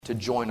to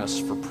join us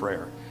for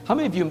prayer. How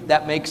many of you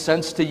that makes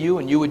sense to you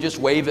and you would just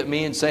wave at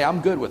me and say,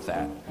 I'm good with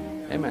that?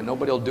 Amen.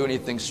 Nobody will do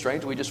anything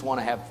strange. We just want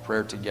to have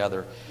prayer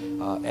together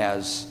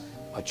as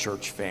a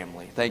church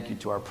family. Thank you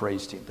to our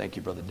praise team. Thank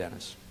you, Brother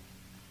Dennis.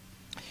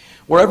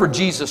 Wherever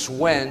Jesus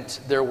went,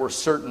 there were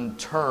certain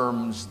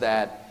terms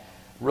that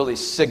really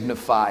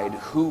signified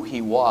who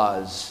he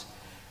was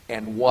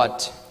and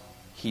what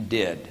he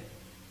did.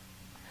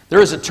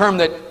 There is a term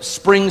that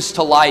springs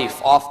to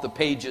life off the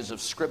pages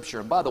of Scripture.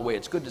 And by the way,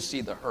 it's good to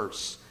see the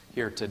hearse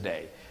here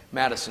today.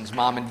 Madison's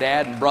mom and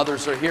dad and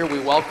brothers are here. We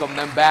welcome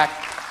them back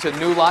to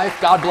New Life.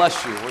 God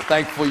bless you. We're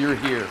thankful you're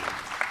here.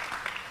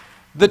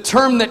 The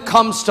term that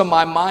comes to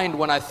my mind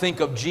when I think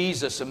of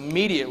Jesus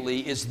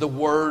immediately is the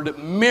word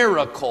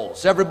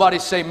miracles. Everybody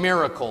say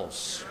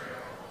miracles.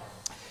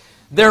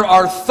 There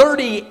are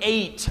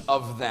 38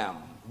 of them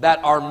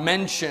that are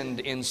mentioned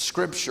in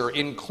Scripture,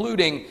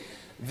 including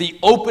the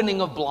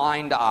opening of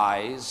blind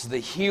eyes, the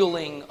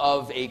healing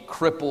of a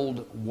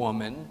crippled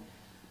woman,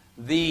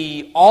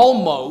 the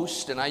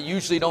almost, and I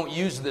usually don't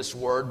use this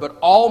word, but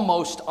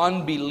almost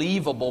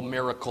unbelievable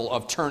miracle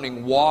of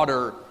turning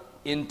water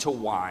into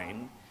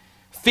wine,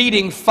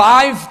 feeding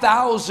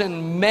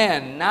 5,000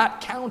 men,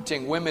 not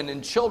counting women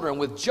and children,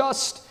 with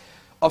just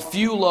a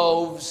few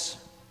loaves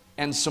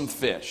and some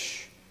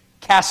fish,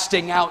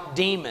 casting out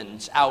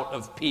demons out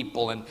of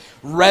people and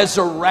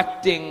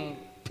resurrecting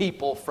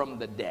people from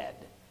the dead,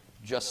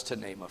 just to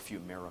name a few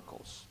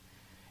miracles.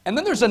 And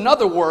then there's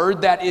another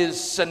word that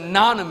is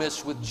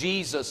synonymous with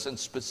Jesus and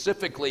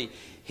specifically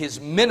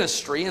his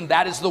ministry, and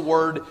that is the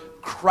word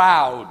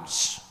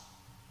crowds.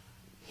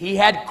 He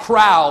had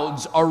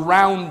crowds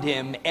around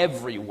him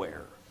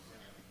everywhere.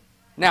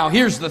 Now,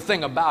 here's the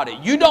thing about it.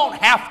 You don't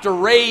have to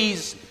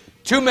raise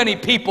too many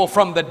people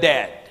from the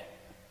dead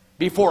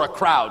before a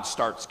crowd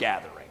starts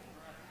gathering.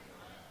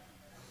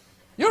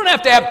 You don't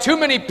have to have too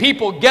many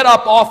people get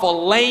up off a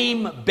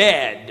lame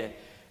bed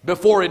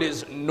before it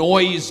is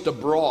noised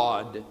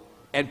abroad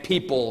and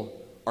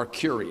people are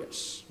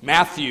curious.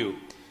 Matthew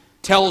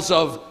tells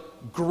of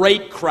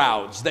great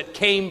crowds that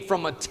came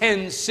from a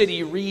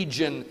 10-city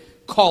region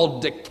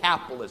called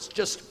Decapolis,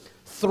 just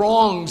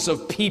throngs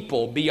of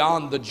people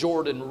beyond the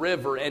Jordan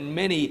River, and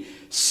many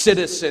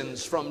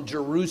citizens from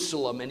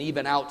Jerusalem and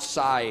even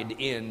outside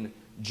in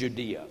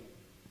Judea.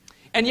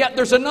 And yet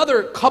there's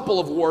another couple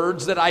of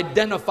words that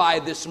identify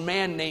this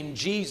man named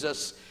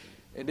Jesus,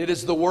 and it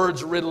is the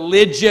words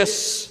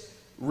religious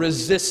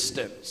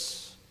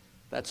resistance.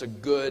 That's a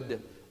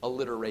good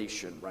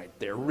alliteration right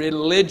there.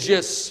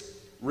 Religious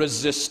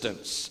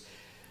resistance.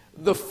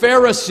 The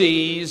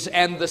Pharisees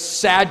and the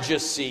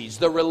Sadducees,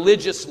 the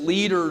religious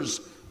leaders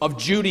of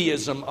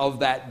Judaism of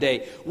that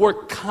day, were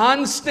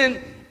constant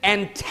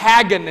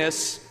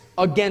antagonists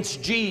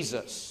against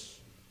Jesus.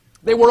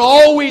 They were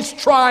always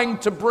trying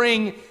to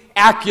bring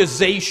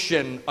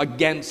accusation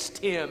against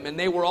him, and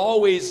they were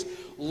always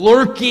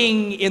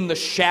lurking in the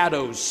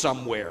shadows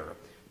somewhere,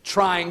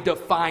 trying to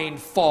find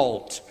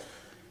fault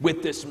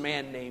with this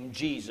man named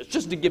Jesus.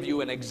 Just to give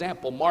you an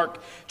example,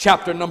 Mark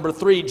chapter number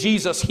 3,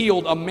 Jesus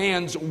healed a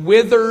man's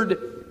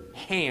withered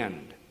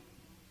hand.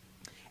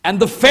 And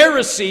the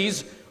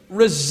Pharisees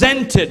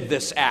resented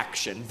this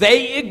action.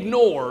 They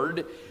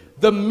ignored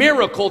the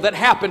miracle that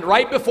happened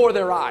right before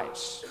their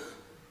eyes,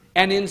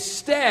 and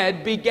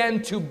instead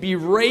began to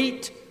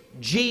berate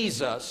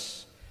Jesus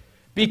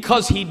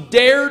because he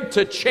dared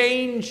to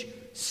change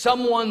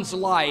someone's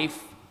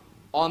life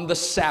on the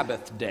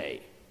Sabbath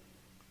day.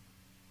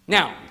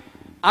 Now,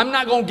 I'm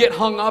not going to get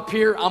hung up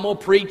here. I'm going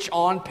to preach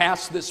on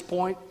past this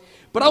point.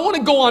 But I want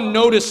to go on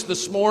notice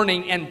this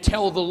morning and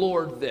tell the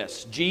Lord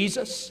this.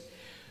 Jesus,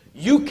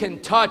 you can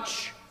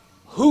touch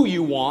who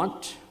you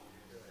want.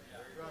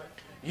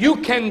 You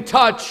can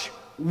touch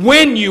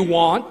when you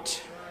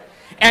want.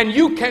 And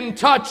you can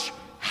touch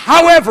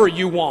however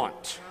you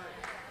want.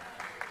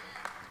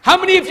 How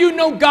many of you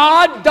know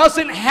God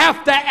doesn't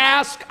have to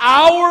ask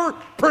our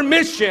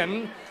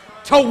permission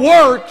to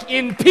work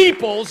in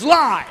people's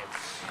lives?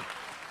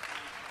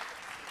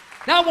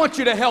 Now I want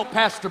you to help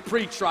Pastor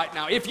preach right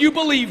now. If you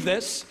believe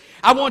this,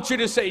 I want you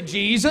to say,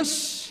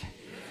 Jesus,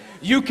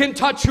 you can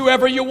touch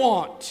whoever you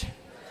want.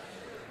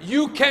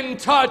 You can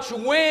touch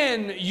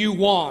when you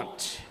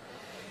want.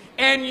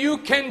 And you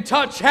can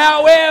touch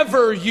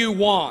however you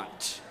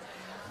want.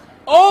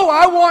 Oh,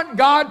 I want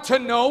God to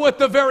know at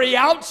the very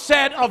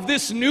outset of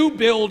this new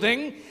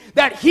building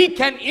that he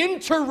can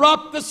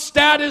interrupt the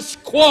status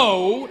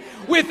quo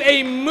with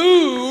a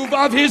move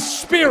of his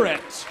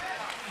Spirit.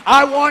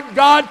 I want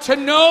God to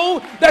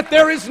know that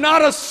there is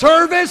not a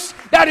service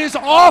that is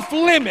off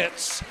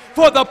limits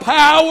for the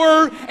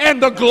power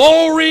and the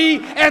glory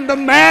and the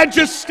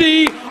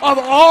majesty of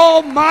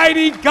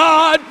Almighty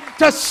God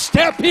to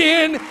step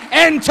in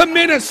and to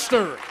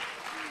minister.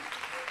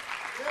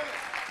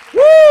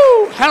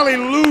 Woo!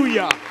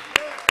 Hallelujah!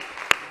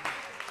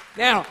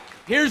 Now,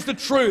 here's the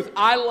truth.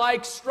 I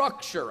like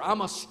structure.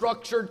 I'm a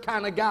structured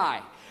kind of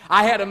guy.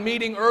 I had a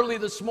meeting early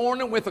this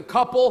morning with a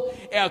couple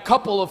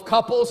of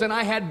couples, and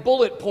I had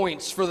bullet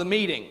points for the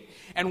meeting.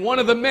 And one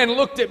of the men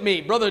looked at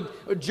me, Brother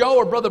Joe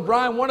or Brother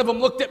Brian, one of them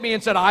looked at me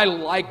and said, I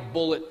like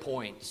bullet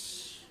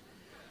points.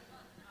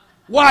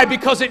 Why?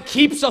 Because it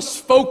keeps us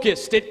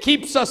focused. It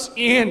keeps us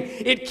in.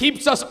 It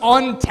keeps us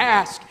on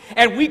task.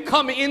 And we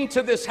come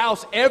into this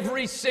house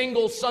every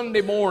single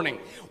Sunday morning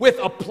with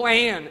a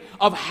plan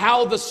of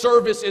how the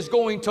service is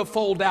going to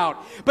fold out.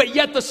 But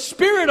yet the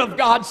Spirit of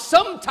God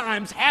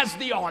sometimes has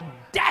the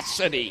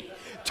audacity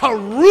to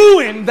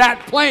ruin that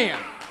plan.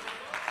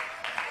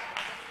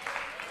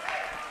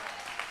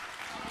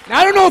 Now,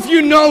 I don't know if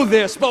you know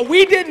this, but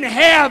we didn't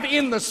have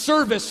in the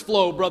service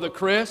flow, Brother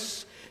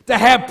Chris, to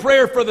have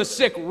prayer for the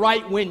sick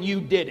right when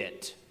you did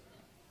it.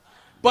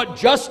 But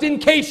just in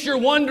case you're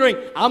wondering,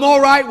 I'm all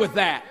right with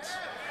that.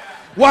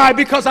 Why?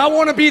 Because I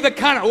want to be the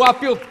kind of,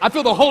 I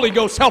feel the Holy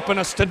Ghost helping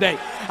us today.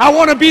 I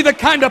want to be the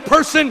kind of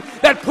person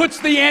that puts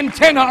the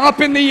antenna up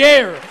in the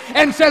air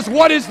and says,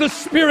 what is the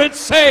Spirit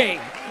saying?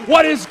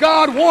 What is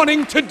God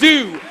wanting to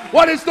do?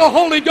 What is the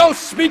Holy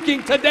Ghost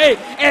speaking today?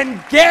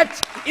 And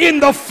get in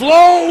the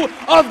flow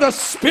of the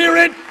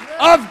Spirit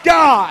of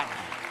God.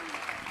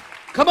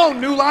 Come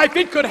on, New Life.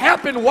 It could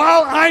happen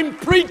while I'm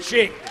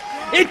preaching.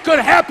 It could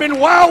happen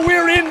while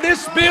we're in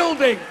this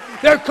building.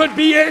 There could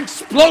be an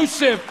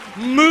explosive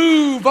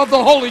move of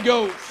the Holy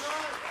Ghost.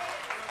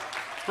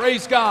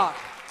 Praise God.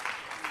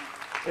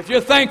 If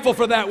you're thankful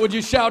for that, would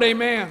you shout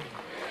amen?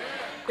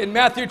 In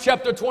Matthew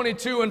chapter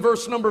 22 and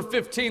verse number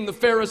 15, the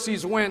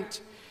Pharisees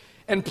went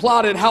and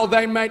plotted how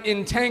they might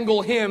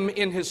entangle him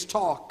in his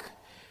talk.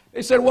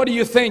 They said, what do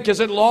you think?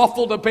 Is it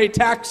lawful to pay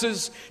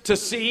taxes to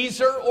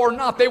Caesar or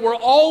not? They were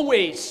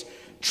always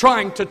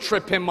trying to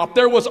trip him up.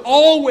 There was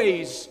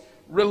always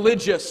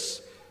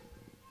religious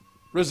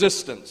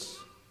resistance.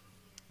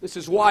 This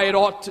is why it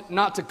ought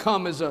not to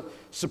come as a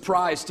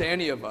surprise to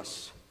any of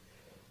us.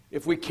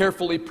 If we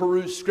carefully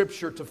peruse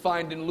Scripture to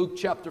find in Luke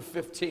chapter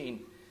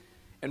 15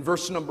 and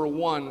verse number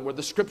 1, where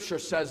the Scripture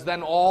says,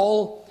 then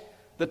all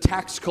the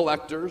tax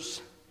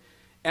collectors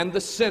and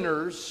the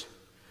sinners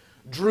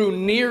drew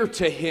near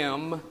to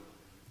him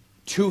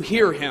to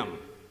hear him.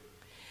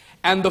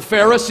 And the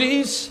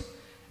Pharisees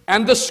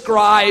and the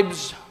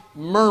scribes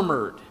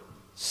murmured,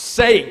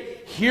 saying,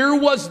 here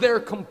was their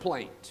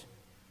complaint.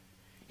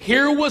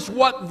 Here was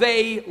what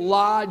they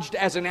lodged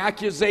as an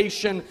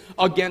accusation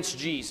against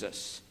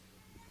Jesus.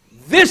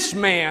 This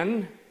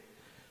man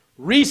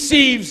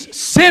receives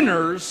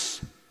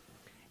sinners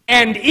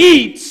and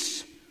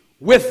eats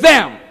with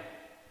them.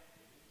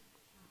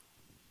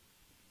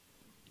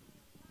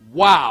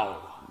 Wow.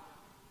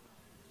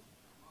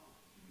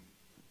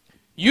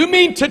 You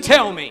mean to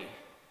tell me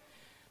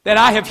that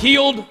I have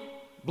healed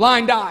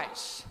blind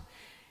eyes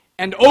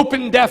and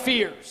opened deaf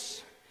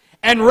ears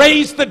and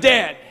raised the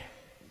dead,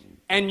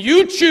 and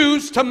you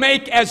choose to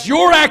make as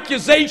your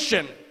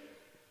accusation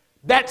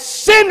that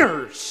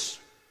sinners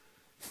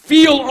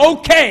feel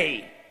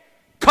okay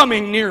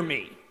coming near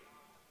me?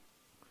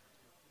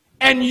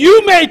 And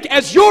you make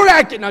as your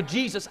accusation. Now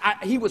Jesus,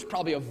 he was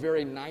probably a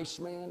very nice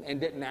man and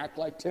didn't act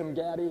like Tim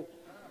Gaddy.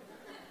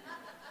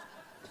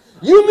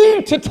 You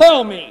mean to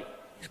tell me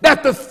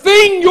that the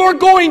thing you're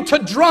going to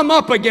drum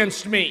up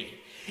against me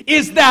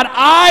is that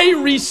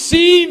I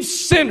receive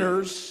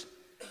sinners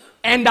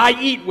and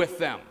I eat with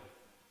them?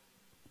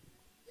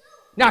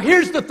 Now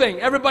here's the thing.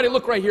 Everybody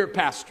look right here at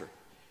Pastor.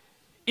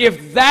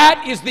 If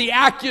that is the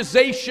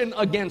accusation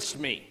against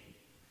me,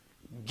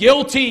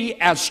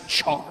 guilty as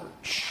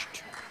charged.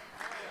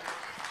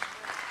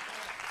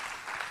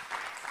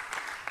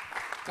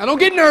 Now don't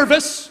get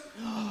nervous.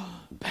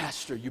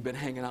 Pastor, you've been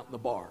hanging out in the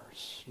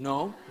bars.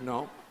 No.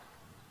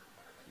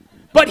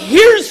 But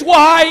here's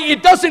why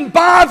it doesn't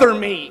bother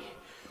me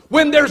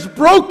when there's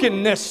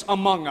brokenness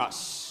among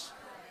us.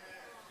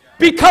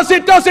 Because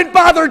it doesn't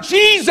bother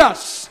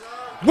Jesus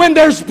when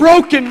there's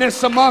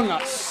brokenness among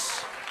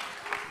us.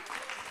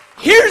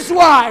 Here's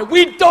why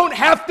we don't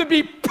have to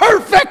be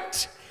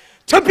perfect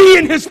to be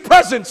in His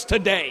presence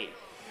today.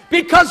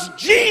 Because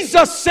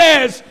Jesus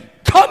says,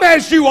 come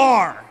as you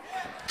are.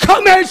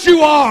 Come as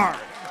you are.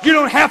 You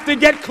don't have to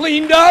get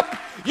cleaned up.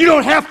 You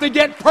don't have to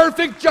get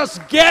perfect.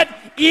 Just get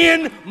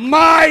in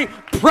my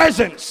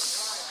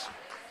presence.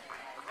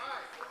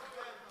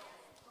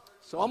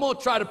 So I'm going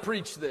to try to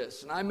preach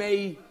this. And I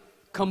may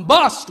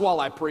combust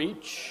while I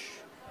preach.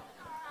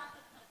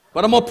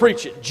 But I'm going to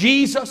preach it.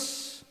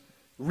 Jesus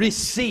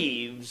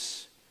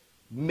receives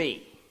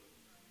me.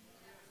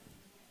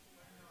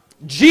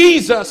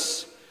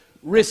 Jesus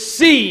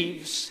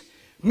receives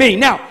me.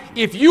 Now,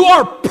 if you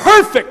are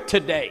perfect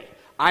today,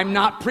 I'm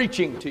not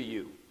preaching to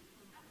you.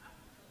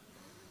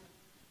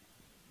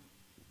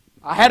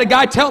 I had a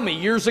guy tell me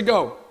years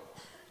ago,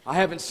 I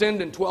haven't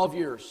sinned in 12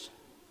 years.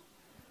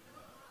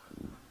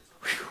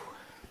 Whew.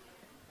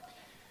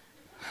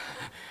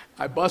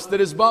 I busted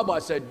his bubble. I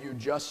said, you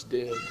just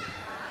did.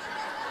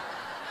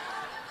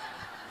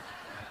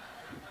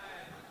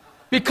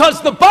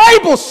 Because the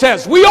Bible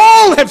says we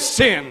all have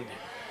sinned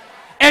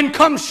and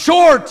come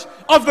short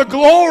of the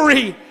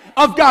glory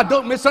of God.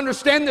 Don't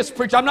misunderstand this,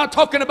 preacher. I'm not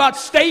talking about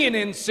staying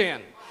in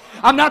sin.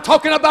 I'm not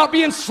talking about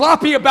being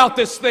sloppy about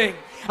this thing.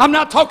 I'm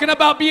not talking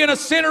about being a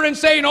sinner and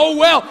saying, oh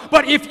well.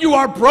 But if you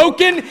are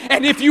broken,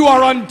 and if you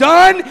are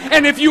undone,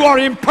 and if you are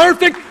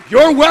imperfect,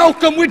 you're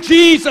welcome with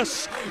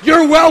Jesus.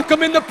 You're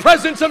welcome in the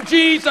presence of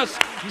Jesus.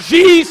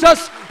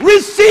 Jesus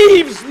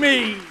receives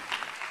me.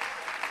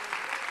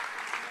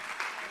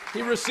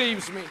 He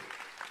receives me.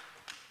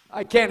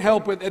 I can't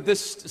help it at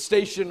this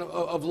station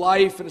of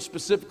life, and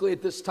specifically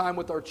at this time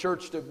with our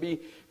church, to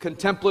be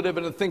contemplative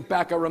and to think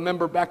back. I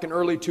remember back in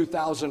early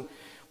 2000,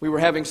 we were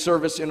having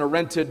service in a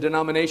rented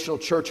denominational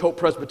church, Hope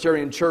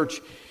Presbyterian Church,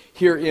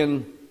 here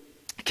in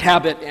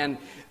Cabot. And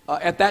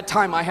at that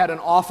time, I had an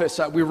office.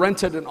 We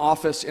rented an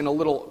office in a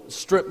little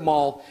strip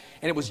mall,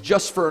 and it was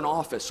just for an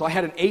office. So I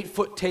had an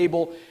 8-foot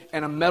table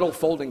and a metal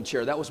folding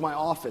chair. That was my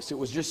office. It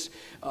was just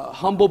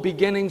humble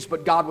beginnings,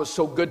 but God was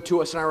so good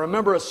to us. And I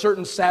remember a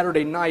certain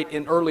Saturday night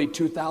in early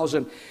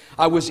 2000,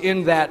 I was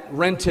in that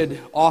rented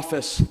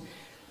office,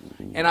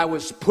 and I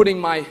was putting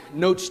my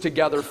notes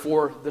together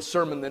for the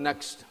sermon the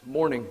next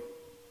morning.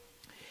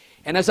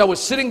 And as I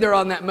was sitting there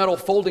on that metal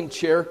folding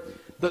chair,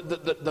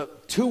 the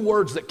two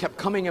words that kept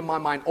coming in my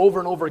mind over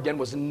and over again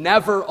was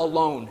never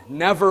alone,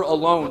 never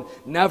alone,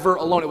 never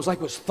alone. It was like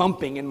it was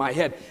thumping in my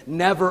head.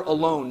 Never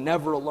alone,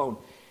 never alone.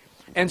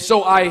 And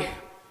so I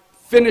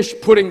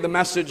finished putting the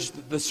message,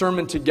 the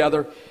sermon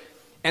together,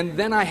 and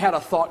then I had a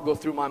thought go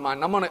through my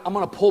mind. I'm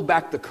gonna pull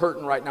back the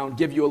curtain right now and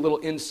give you a little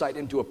insight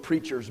into a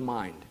preacher's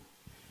mind.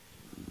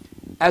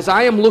 As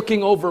I am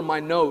looking over my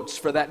notes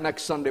for that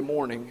next Sunday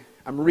morning,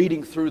 I'm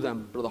reading through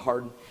them, Brother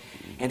Hardin,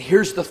 and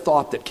here's the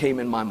thought that came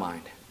in my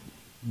mind.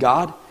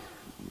 God,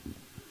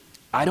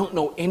 I don't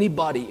know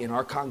anybody in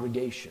our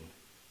congregation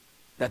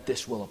that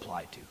this will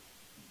apply to.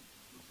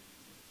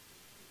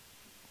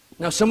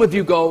 Now, some of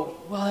you go,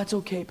 well, that's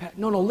okay, Pat.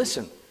 No,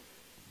 listen.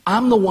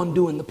 I'm the one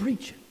doing the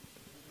preaching.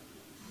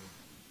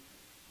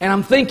 And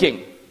I'm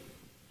thinking,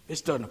 this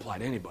doesn't apply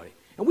to anybody.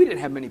 And we didn't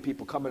have many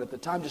people coming at the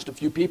time, just a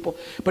few people.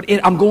 But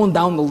I'm going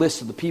down the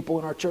list of the people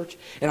in our church,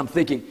 and I'm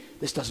thinking,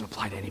 this doesn't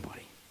apply to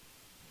anybody.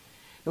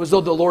 It was as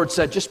though the Lord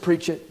said, just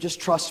preach it,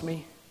 just trust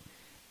me.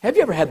 Have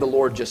you ever had the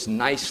Lord just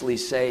nicely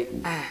say,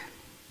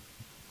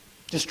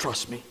 just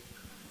trust me?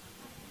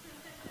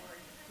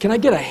 Can I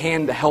get a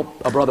hand to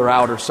help a brother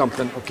out or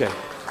something? Okay.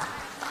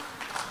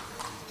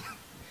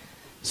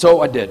 So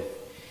I did.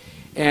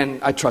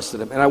 And I trusted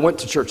him. And I went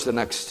to church the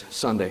next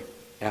Sunday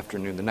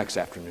afternoon,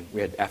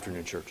 We had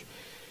afternoon church.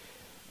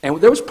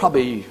 And there was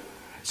probably,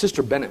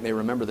 Sister Bennett may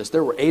remember this,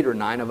 there were 8 or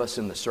 9 of us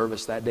in the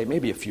service that day,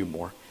 maybe a few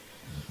more.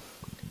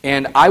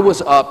 And I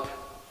was up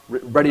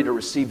ready to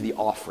receive the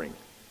offering.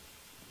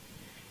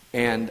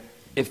 And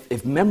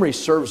if memory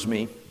serves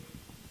me,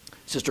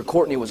 Sister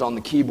Courtney was on the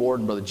keyboard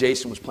and Brother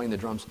Jason was playing the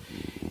drums.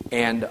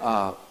 And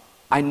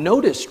I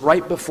noticed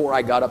right before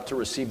I got up to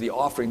receive the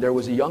offering, there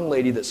was a young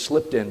lady that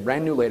slipped in,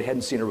 brand new lady,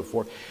 hadn't seen her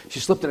before. She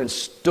slipped in and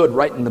stood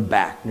right in the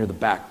back, near the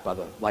back by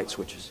the light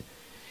switches.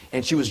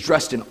 And she was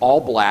dressed in all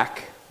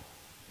black,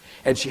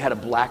 and she had a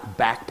black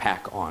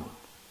backpack on.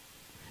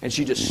 And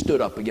she just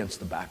stood up against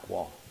the back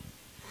wall.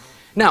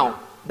 Now,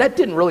 that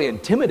didn't really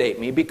intimidate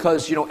me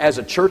because, as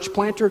a church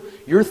planter,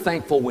 you're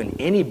thankful when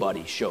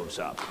anybody shows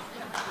up.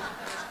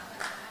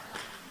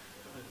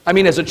 I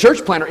mean, as a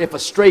church planter, if a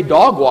stray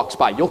dog walks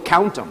by, you'll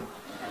count them.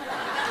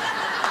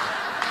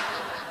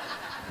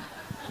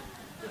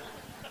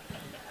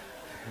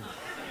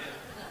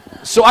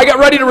 So I got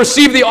ready to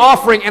receive the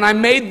offering, and I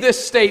made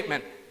this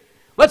statement.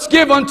 Let's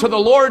give unto the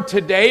Lord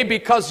today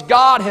because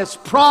God has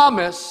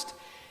promised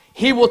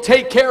He will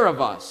take care of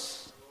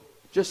us.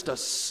 Just a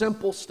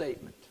simple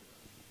statement.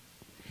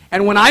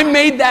 And when I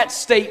made that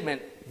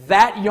statement,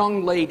 that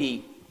young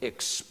lady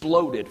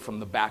exploded from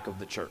the back of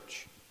the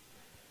church.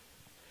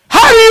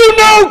 How do you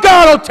know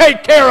God will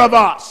take care of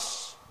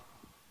us?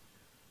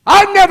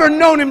 I've never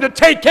known Him to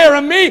take care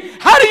of me.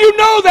 How do you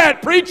know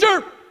that,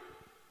 preacher?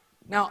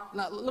 Now,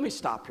 let me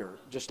stop here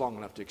just long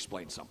enough to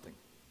explain something.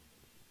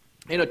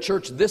 In a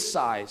church this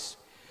size,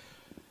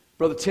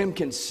 Brother Tim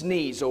can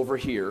sneeze over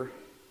here,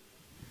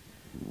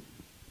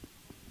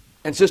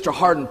 and Sister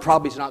Hardin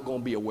probably is not going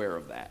to be aware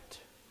of that.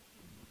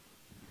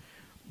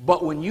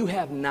 But when you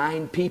have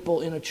 9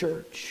 people in a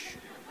church,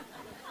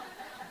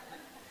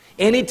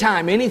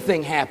 anytime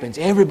anything happens,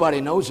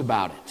 everybody knows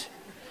about it.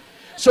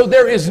 So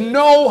there is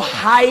no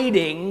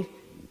hiding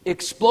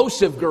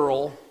explosive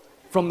girl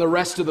from the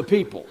rest of the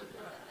people.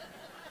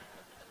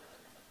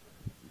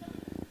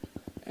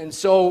 And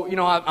so,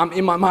 I'm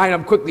in my mind,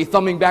 I'm quickly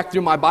thumbing back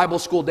through my Bible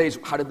school days.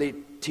 How did they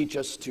teach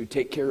us to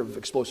take care of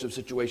explosive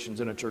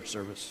situations in a church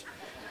service?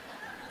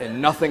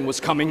 And nothing was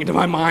coming into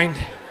my mind.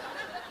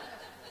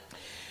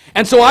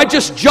 And so I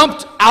just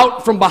jumped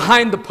out from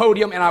behind the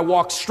podium and I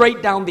walked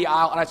straight down the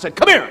aisle and I said,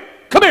 come here,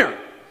 come here.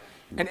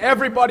 And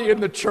everybody in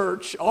the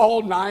church,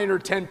 all 9 or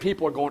 10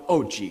 people are going,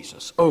 oh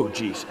Jesus, oh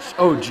Jesus,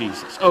 oh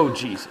Jesus, oh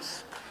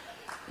Jesus.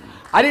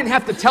 I didn't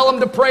have to tell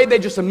them to pray, they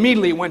just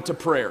immediately went to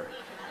prayer.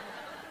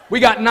 We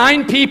got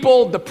 9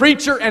 people, the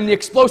preacher and the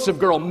explosive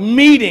girl,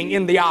 meeting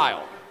in the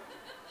aisle.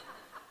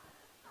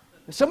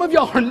 And some of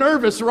y'all are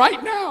nervous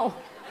right now.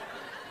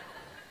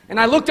 And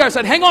I looked at her and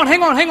said, hang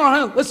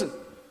on, listen.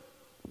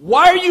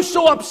 Why are you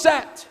so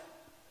upset?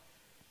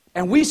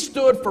 And we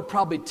stood for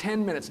probably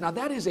 10 minutes. Now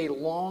that is a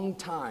long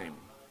time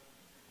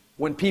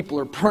when people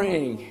are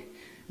praying,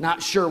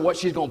 not sure what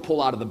she's going to pull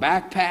out of the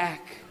backpack,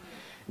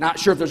 not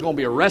sure if there's going to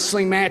be a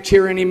wrestling match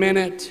here any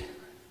minute.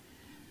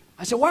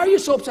 I said, why are you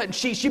so upset? And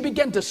she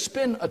began to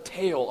spin a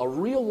tale, a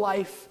real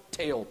life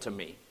tale to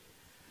me,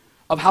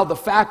 of how the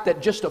fact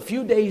that just a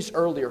few days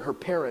earlier her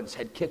parents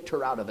had kicked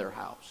her out of their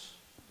house.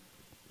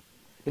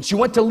 And she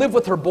went to live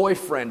with her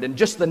boyfriend, and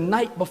just the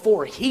night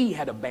before he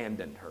had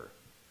abandoned her.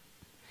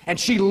 And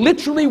she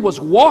literally was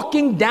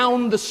walking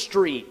down the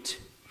street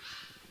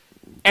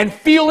and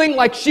feeling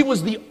like she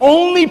was the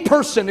only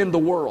person in the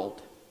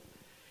world,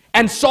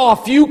 and saw a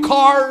few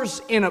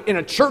cars in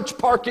a church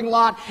parking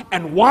lot,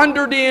 and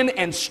wandered in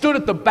and stood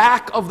at the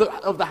back of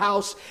the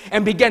house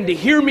and began to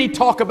hear me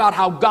talk about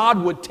how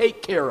God would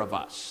take care of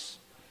us.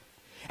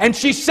 And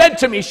she said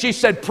to me, she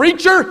said,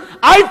 "Preacher,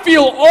 I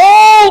feel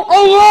all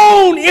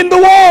alone in the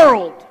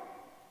world."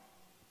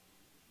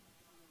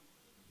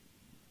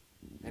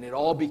 And it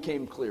all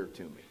became clear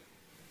to me.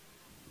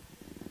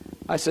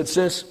 I said,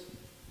 "Sis,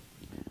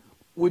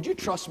 would you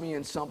trust me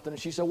in something?"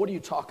 And she said, "What are you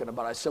talking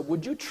about?" I said,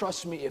 "Would you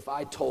trust me if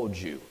I told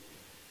you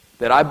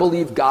that I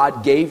believe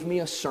God gave me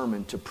a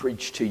sermon to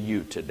preach to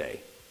you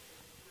today?"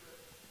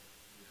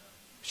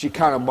 She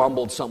kind of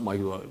mumbled something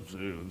like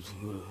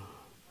that.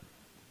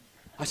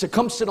 I said,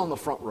 "Come sit on the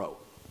front row,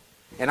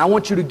 and I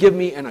want you to give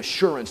me an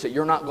assurance that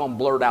you're not going to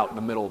blurt out in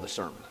the middle of the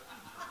sermon."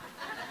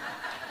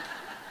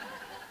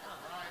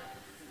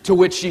 To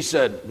which she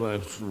said,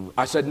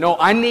 I said, "No,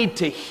 I need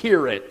to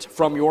hear it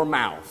from your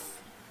mouth."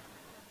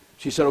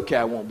 She said, "Okay,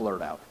 I won't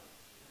blurt out."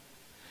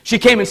 She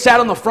came and sat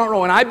on the front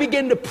row, and I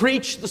began to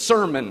preach the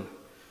sermon,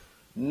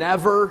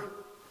 "Never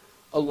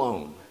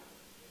Alone."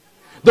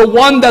 The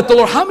one that the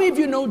Lord... How many of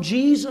you know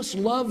Jesus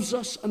loves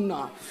us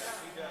enough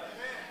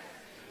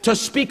to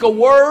speak a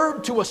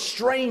word to a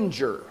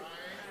stranger,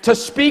 to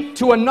speak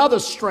to another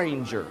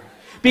stranger,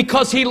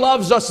 because He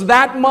loves us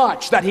that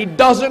much that He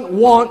doesn't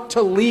want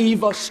to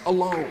leave us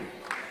alone?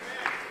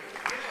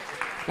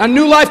 Now,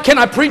 New Life, can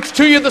I preach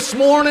to you this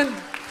morning?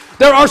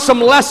 There are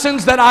some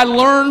lessons that I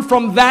learned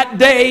from that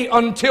day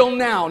until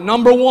now.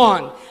 Number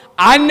one,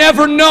 I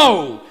never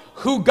know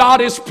who God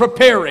is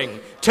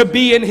preparing to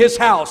be in His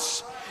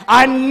house.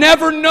 I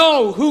never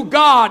know who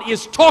God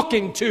is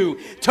talking to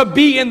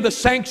be in the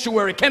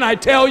sanctuary. Can I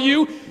tell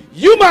you?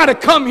 You might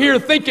have come here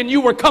thinking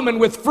you were coming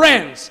with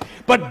friends,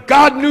 but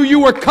God knew you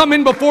were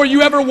coming before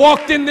you ever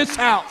walked in this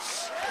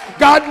house.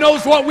 God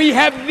knows what we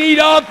have need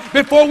of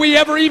before we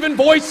ever even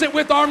voice it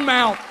with our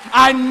mouth.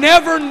 I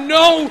never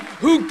know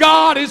who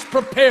God is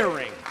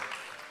preparing.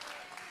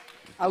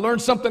 I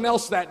learned something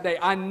else that day.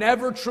 I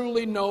never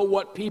truly know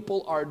what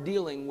people are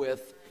dealing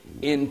with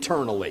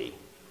internally.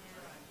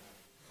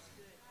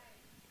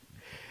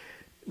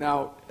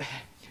 Now,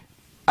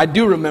 I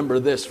do remember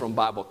this from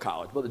Bible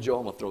college. Brother Joe,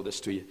 I'm going to throw this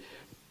to you.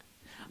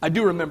 I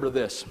do remember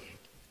this.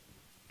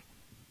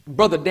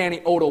 Brother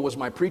Danny Odo was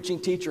my preaching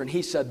teacher, and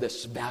he said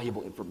this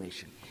valuable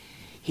information.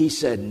 He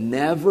said,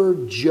 "Never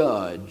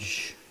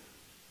judge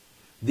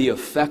the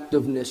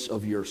effectiveness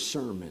of your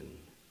sermon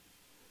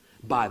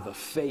by the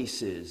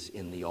faces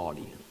in the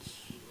audience."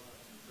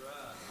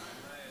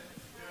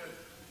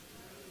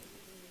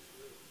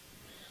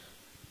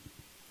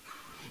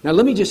 Now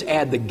let me just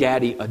add the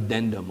Gaddy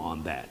addendum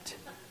on that.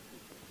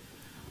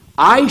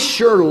 I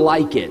sure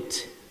like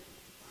it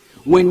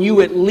when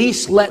you at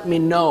least let me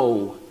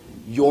know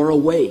you're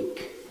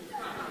awake.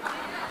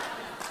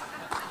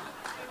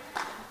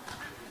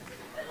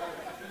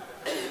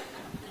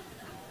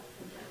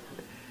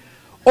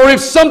 Or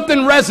if something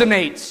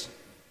resonates,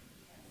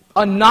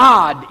 a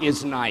nod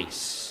is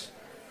nice.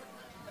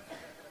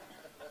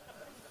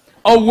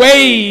 A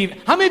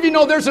wave. How many of you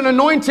know there's an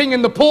anointing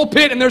in the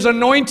pulpit and there's an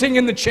anointing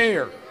in the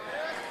chair?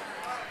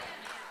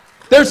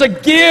 There's a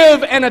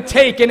give and a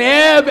take, an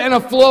ebb and a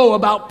flow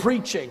about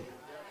preaching.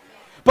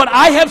 But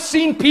I have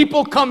seen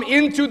people come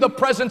into the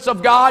presence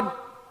of God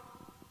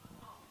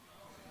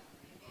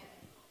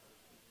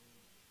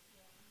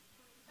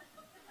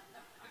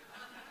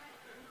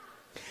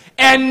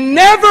and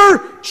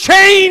never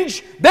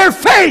change their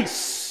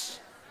face.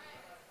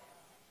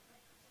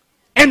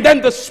 And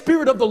then the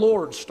Spirit of the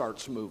Lord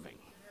starts moving.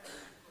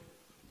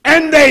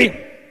 And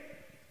they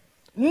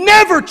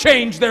never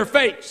change their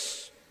face.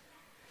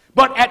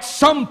 But at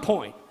some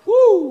point,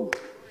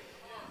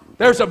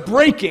 there's a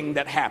breaking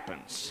that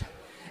happens.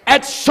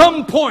 At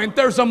some point,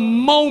 there's a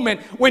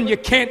moment when you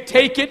can't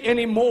take it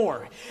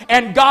anymore.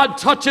 And God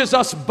touches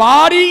us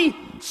body,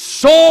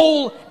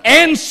 soul,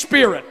 and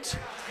spirit.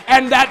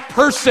 And that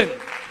person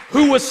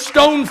who was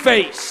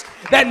stone-faced,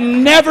 that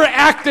never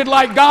acted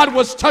like God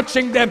was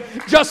touching them,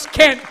 just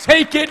can't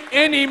take it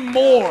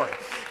anymore.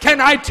 Can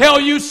I tell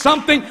you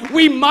something?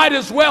 We might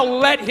as well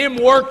let Him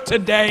work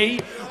today.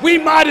 We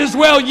might as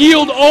well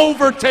yield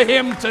over to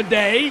Him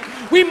today.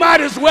 We might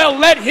as well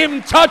let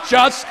Him touch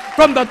us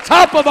from the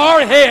top of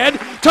our head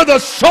to the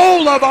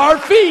sole of our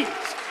feet.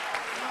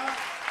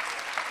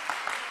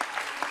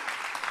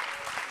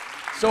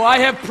 So I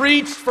have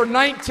preached for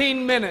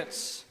 19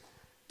 minutes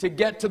to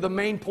get to the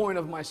main point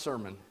of my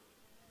sermon.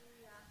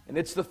 And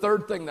it's the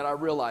third thing that I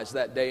realized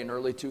that day in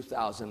early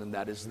 2000, and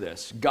that is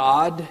this: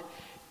 God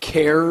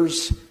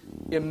cares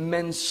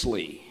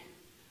immensely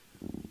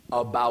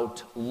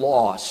about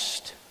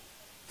lost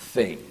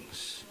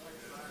things.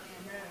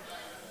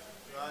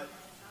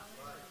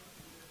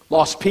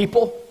 Lost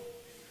people,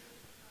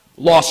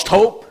 lost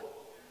hope,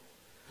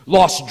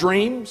 lost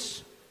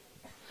dreams.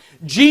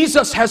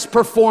 Jesus has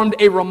performed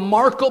a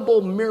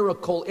remarkable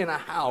miracle in a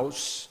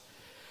house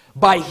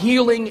by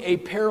healing a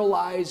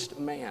paralyzed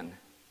man.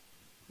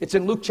 It's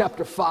in Luke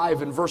chapter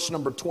 5 and verse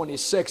number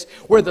 26,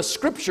 where the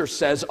scripture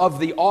says of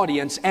the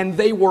audience, "And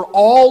they were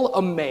all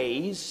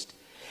amazed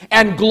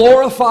and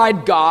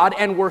glorified God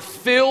and were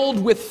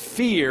filled with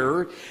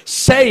fear,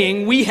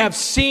 saying, 'We have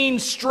seen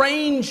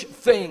strange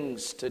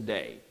things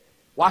today.'"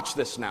 Watch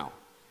this now.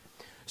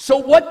 So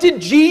what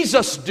did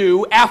Jesus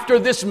do after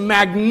this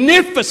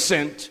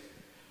magnificent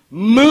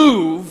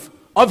move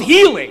of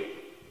healing?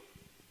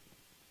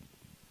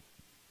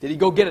 Did he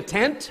go get a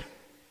tent?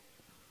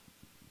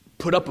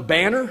 Put up a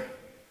banner?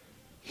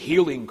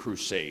 Healing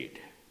crusade.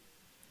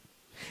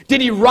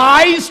 Did he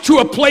rise to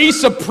a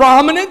place of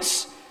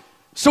prominence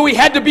so he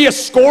had to be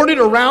escorted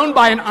around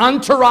by an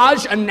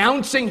entourage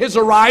announcing his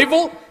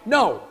arrival?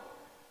 No.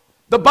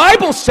 The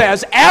Bible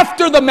says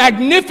after the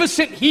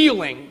magnificent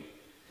healing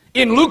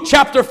in Luke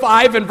chapter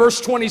 5 and verse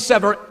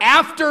 27,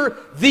 after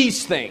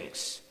these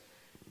things,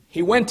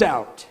 he went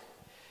out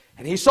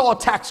and he saw a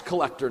tax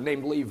collector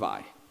named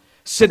Levi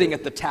sitting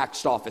at the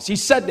tax office. He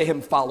said to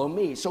him, "Follow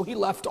me." So he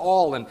left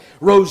all and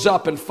rose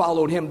up and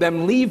followed him.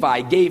 Then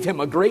Levi gave him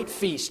a great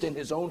feast in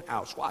his own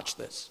house. Watch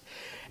this.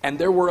 And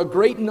there were a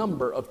great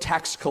number of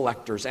tax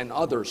collectors and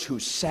others who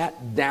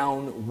sat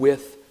down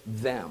with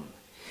them.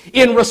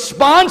 In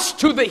response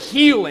to the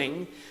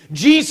healing,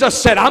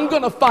 Jesus said, "I'm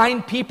going to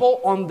find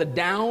people on the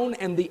down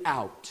and the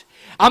out.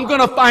 I'm going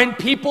to find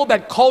people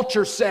that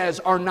culture says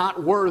are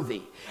not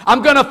worthy.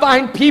 I'm going to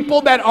find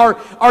people that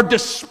are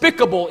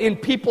despicable in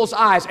people's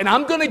eyes. And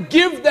I'm going to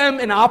give them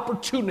an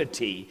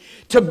opportunity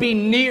to be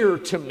near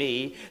to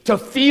me, to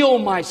feel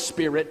my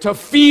spirit, to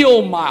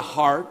feel my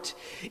heart."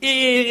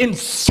 It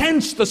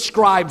incensed the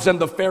scribes and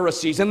the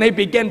Pharisees, and they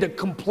began to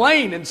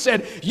complain and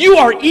said, "You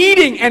are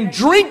eating and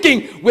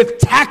drinking with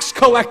tax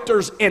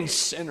collectors and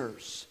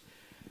sinners."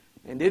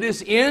 And it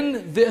is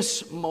in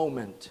this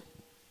moment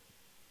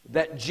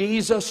that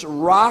Jesus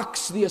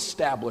rocks the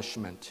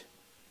establishment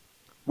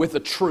with a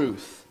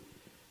truth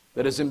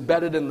that is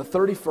embedded in the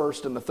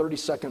 31st and the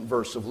 32nd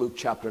verse of Luke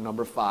chapter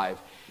number 5.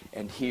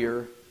 And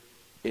here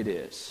it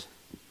is.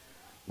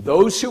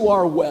 "Those who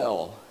are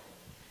well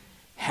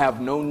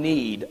have no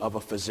need of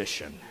a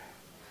physician,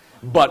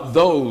 but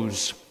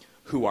those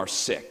who are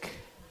sick.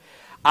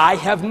 I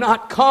have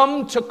not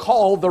come to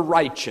call the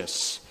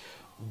righteous,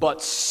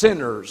 but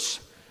sinners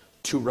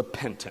to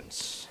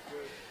repentance."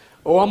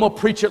 Oh, I'm going to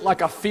preach it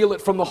like I feel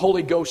it from the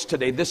Holy Ghost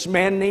today. This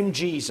man named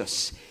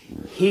Jesus,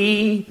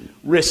 he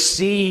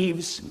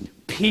receives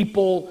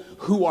people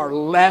who are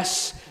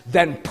less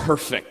than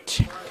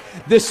perfect.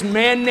 This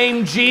man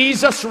named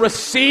Jesus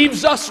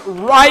receives us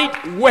right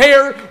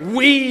where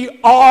we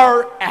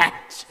are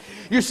at.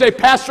 You say,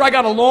 "Pastor, I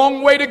got a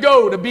long way to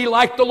go to be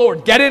like the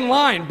Lord." Get in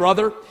line,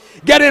 brother.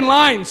 Get in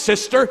line,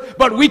 sister.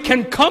 But we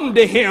can come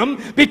to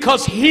him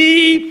because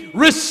he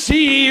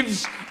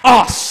receives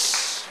us.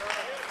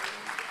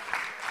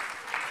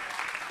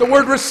 The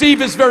word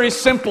receive is very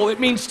simple. It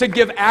means to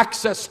give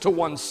access to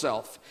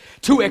oneself,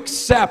 to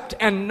accept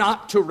and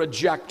not to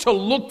reject, to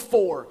look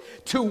for,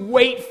 to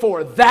wait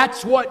for.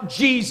 That's what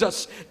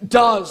Jesus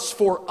does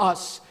for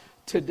us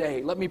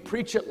today. Let me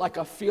preach it like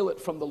I feel it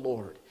from the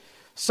Lord.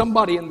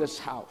 Somebody in this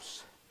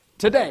house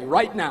today,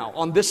 right now,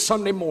 on this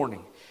Sunday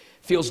morning,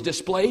 feels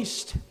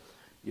displaced,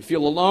 you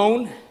feel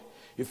alone,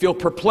 you feel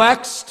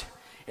perplexed,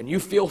 and you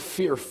feel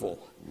fearful.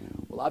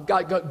 Well, I've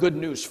got good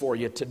news for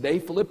you today.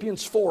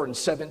 Philippians 4 and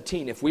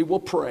 17, if we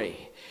will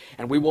pray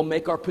and we will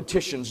make our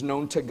petitions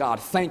known to God,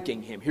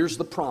 thanking him. Here's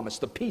the promise: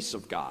 the peace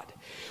of God,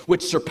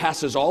 which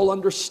surpasses all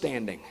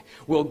understanding,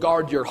 will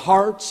guard your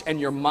hearts and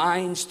your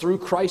minds through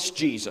Christ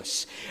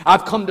Jesus.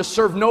 I've come to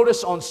serve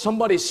notice on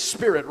somebody's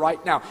spirit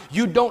right now.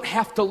 You don't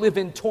have to live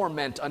in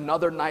torment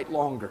another night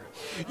longer.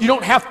 You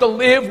don't have to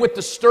live with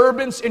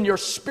disturbance in your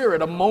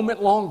spirit a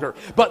moment longer.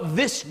 But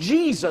this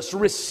Jesus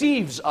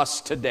receives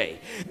us today.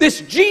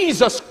 This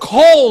Jesus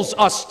calls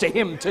us to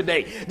him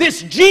today.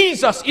 This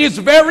Jesus is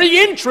very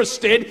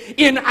interested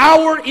in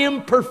our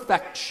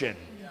imperfection.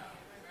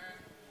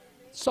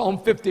 Psalm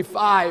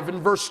 55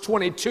 and verse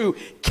 22,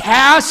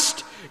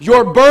 "Cast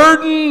your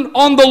burden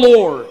on the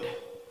Lord,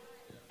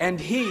 and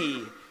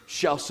he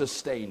shall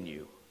sustain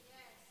you."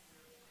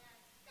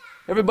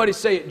 Everybody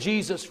say it: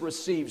 Jesus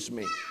receives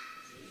me.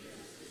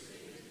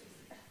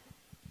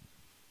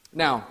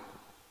 Now,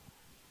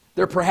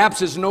 there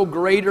perhaps is no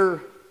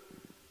greater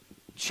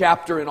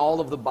chapter in all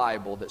of the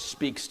Bible that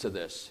speaks to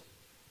this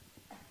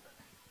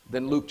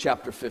than Luke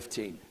chapter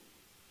 15.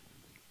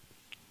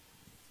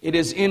 It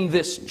is in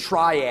this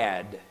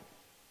triad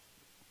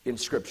in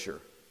Scripture,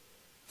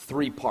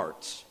 3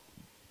 parts.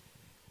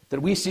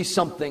 that we see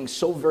something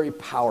so very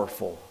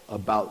powerful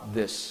about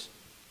this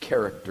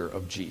character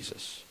of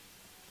Jesus.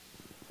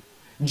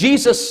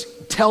 Jesus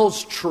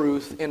tells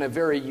truth in a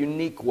very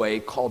unique way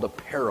called a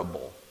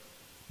parable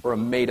or a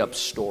made-up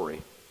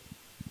story.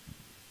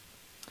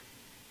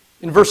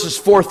 In verses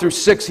 4 through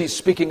 6, he's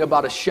speaking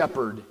about a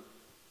shepherd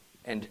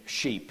and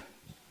sheep.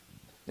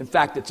 In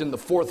fact, it's in the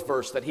 4th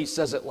verse that he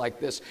says it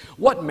like this: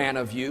 "What man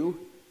of you,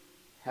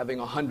 having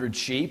 100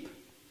 sheep,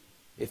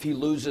 if he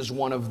loses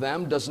one of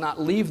them, does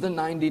not leave the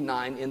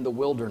 99 in the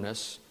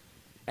wilderness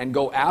and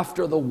go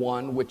after the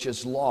one which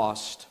is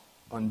lost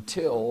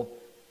until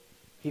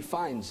he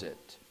finds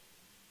it?"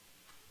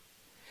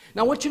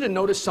 Now I want you to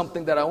notice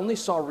something that I only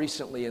saw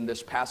recently in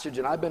this passage,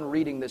 and I've been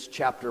reading this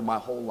chapter my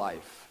whole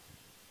life.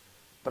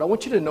 But I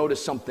want you to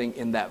notice something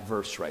in that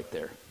verse right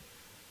there.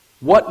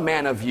 What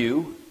man of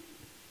you,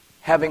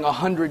 having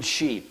 100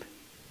 sheep,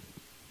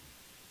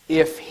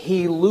 if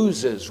he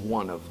loses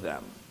one of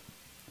them?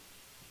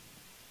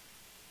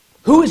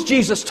 Who is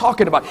Jesus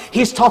talking about?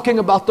 He's talking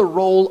about the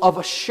role of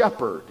a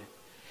shepherd.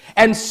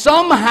 And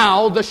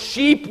somehow the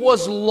sheep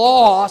was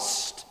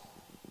lost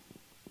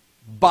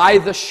by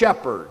the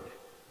shepherd.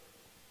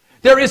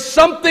 There is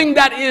something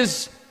that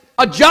is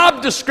a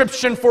job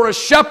description for a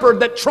shepherd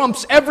that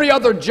trumps every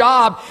other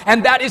job,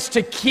 and that is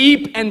to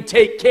keep and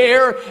take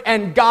care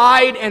and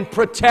guide and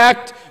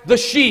protect the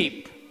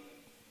sheep.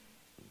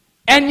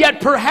 And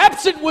yet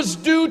perhaps it was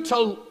due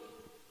to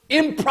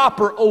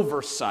improper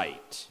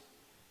oversight,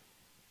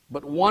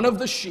 but one of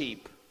the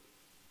sheep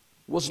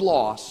was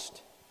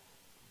lost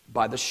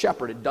by the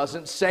shepherd. It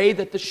doesn't say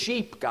that the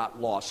sheep got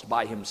lost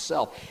by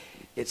himself.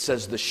 It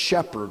says the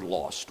shepherd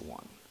lost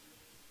one.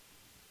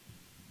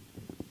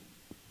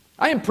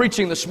 I am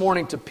preaching this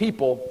morning to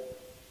people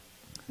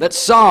that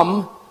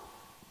some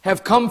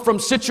have come from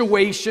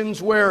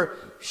situations where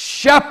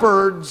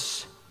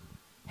shepherds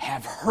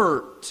have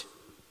hurt.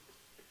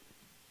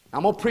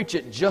 I'm going to preach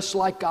it just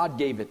like God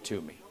gave it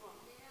to me.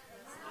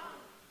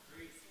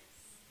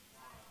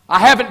 I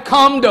haven't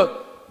come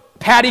to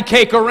patty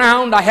cake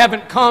around. I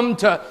haven't come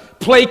to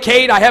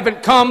placate. I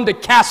haven't come to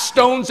cast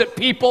stones at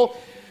people.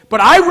 But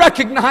I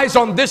recognize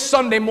on this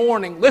Sunday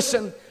morning,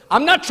 listen,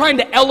 I'm not trying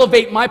to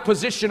elevate my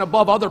position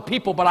above other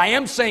people, but I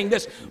am saying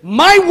this: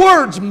 my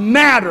words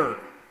matter.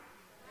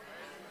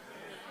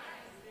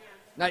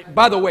 Now,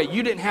 by the way,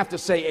 you didn't have to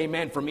say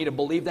amen for me to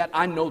believe that.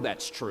 I know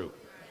that's true.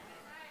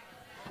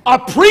 A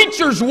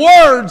preacher's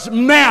words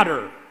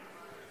matter.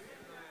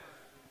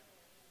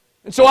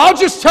 And so I'll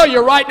just tell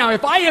you right now,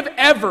 if I have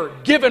ever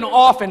given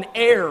off an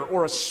air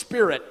or a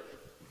spirit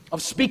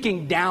of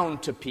speaking down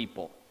to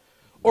people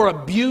or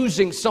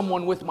abusing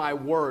someone with my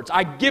words,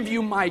 I give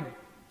you my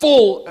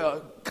full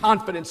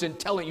confidence in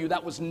telling you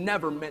that was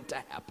never meant to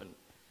happen.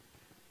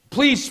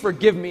 Please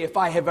forgive me if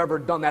I have ever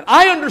done that.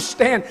 I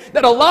understand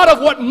that a lot of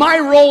what my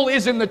role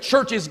is in the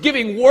church is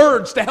giving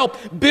words to help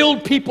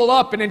build people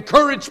up and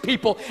encourage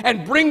people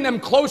and bring them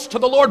close to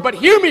the Lord. But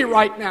hear me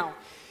right now.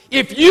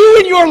 If you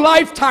in your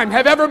lifetime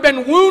have ever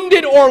been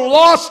wounded or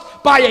lost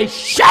by a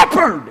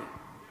shepherd,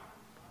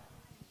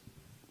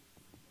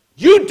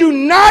 you do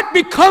not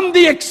become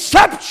the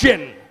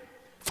exception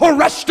for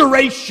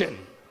restoration.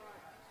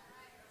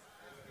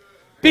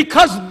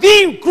 Because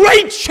the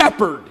great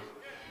shepherd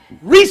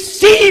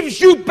receives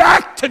you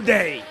back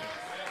today.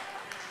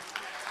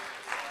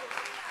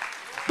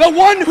 The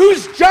one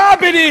whose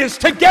job it is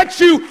to get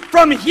you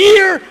from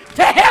here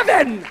to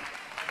heaven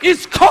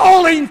is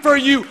calling for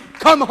you.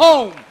 Come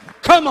home,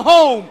 come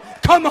home,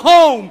 come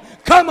home,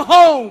 come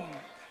home.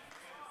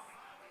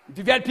 If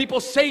you've had people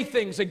say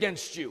things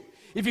against you,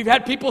 if you've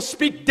had people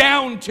speak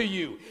down to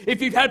you,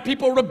 if you've had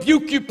people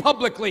rebuke you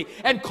publicly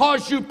and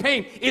cause you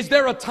pain, is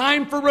there a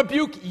time for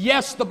rebuke?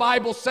 Yes, the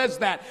Bible says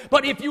that.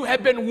 But if you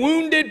have been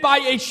wounded by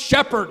a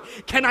shepherd,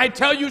 can I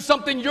tell you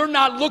something? You're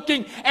not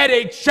looking at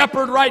a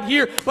shepherd right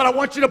here, but I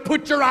want you to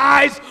put your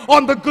eyes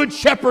on the good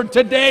shepherd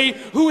today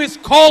who is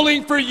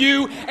calling for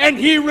you, and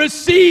he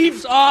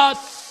receives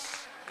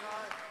us.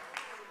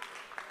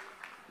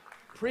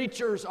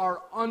 Preachers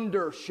are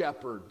under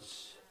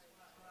shepherds.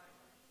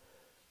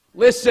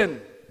 Listen,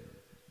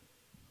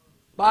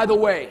 by the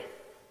way,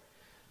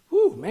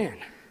 whew, man,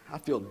 I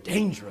feel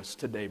dangerous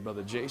today,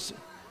 Brother Jason.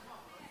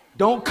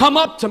 Don't come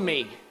up to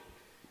me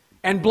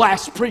and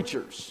blast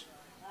preachers.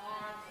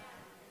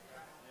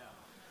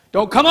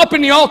 Don't come up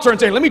in the altar and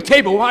say, let me tell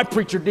you what my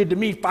preacher did to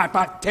me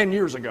 10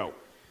 years ago.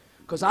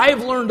 Because I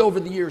have learned over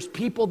the years,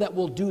 people that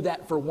will do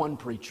that for one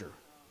preacher,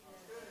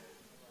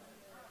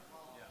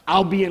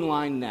 I'll be in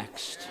line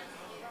next.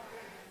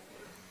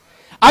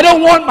 I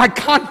don't want my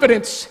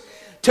confidence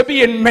to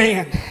be in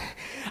man.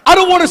 I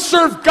don't want to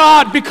serve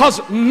God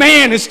because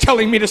man is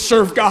telling me to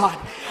serve God.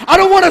 I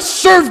don't want to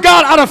serve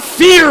God out of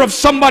fear of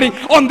somebody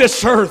on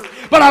this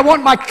earth. But I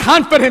want my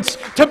confidence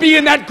to be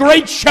in that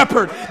great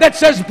shepherd that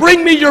says,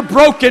 bring me your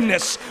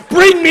brokenness,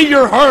 bring me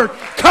your hurt,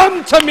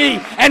 come to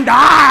me and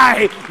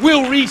I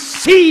will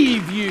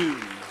receive you.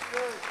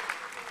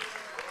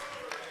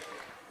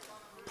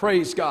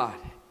 Praise God.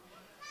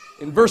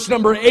 In verse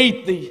number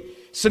 8, the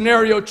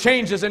scenario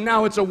changes and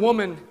now it's a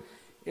woman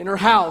in her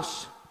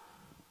house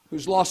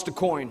who's lost a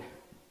coin?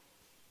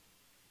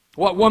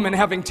 What woman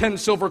having 10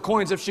 silver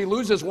coins, if she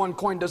loses one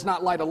coin, does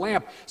not light a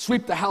lamp,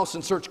 sweep the house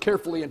and search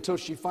carefully until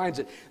she finds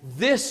it?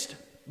 This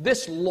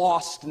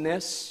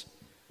lostness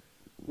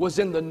was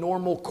in the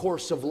normal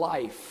course of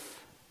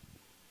life.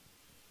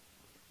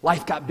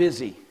 Life got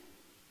busy.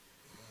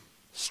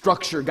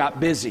 Structure got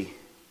busy.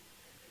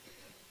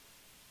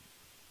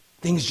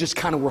 Things just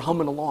kind of were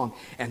humming along.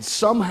 And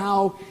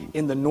somehow,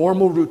 in the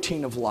normal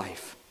routine of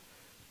life,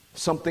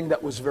 something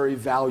that was very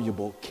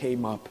valuable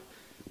came up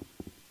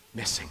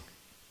missing.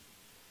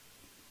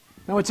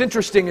 Now, it's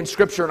interesting in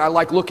Scripture, and I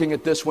like looking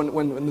at this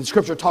when the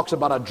Scripture talks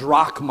about a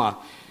drachma.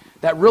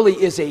 That really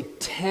is a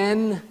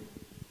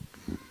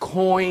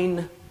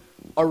 10-coin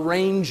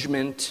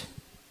arrangement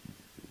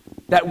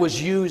that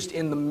was used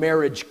in the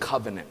marriage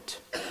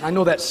covenant. I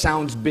know that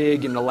sounds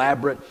big and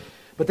elaborate,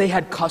 but they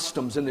had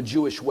customs in the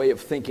Jewish way of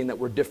thinking that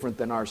were different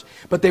than ours.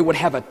 But they would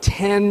have a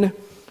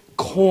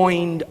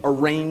 10-coined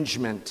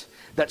arrangement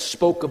that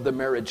spoke of the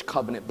marriage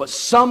covenant. But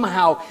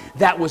somehow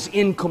that was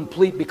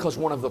incomplete because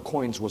one of the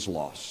coins was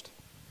lost.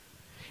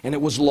 And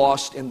it was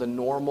lost in the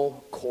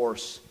normal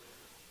course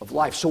of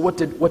life. So what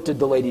did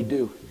the lady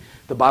do?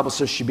 The Bible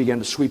says she began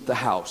to sweep the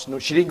house. No,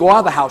 she didn't go out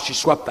of the house, she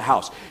swept the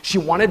house. She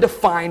wanted to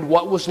find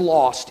what was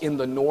lost in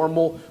the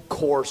normal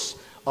course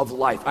of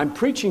life. I'm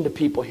preaching to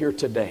people here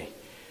today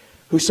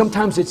who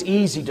sometimes it's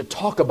easy to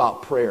talk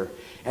about prayer,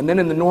 and then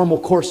in the normal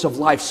course of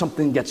life,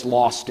 something gets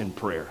lost in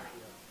prayer.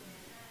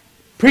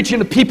 Preaching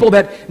to people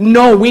that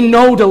we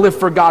know to live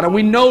for God, and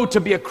we know to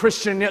be a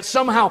Christian, yet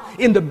somehow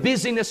in the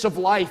busyness of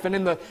life and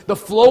in the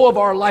flow of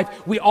our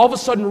life, we all of a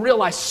sudden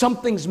realize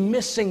something's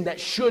missing that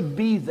should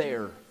be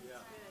there.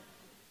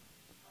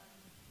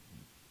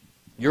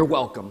 You're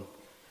welcome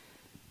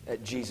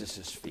at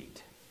Jesus'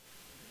 feet.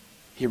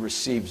 He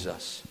receives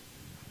us.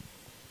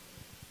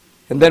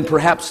 And then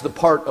perhaps the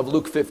part of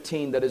Luke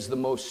 15 that is the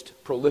most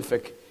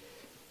prolific,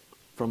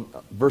 from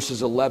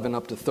verses 11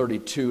 up to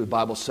 32, the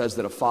Bible says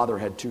that a father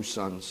had 2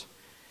 sons.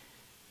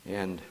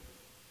 And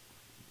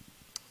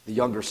the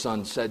younger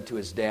son said to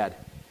his dad,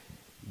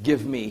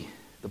 "Give me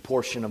the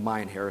portion of my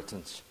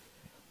inheritance."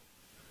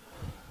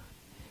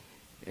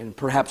 And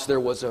perhaps there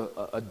was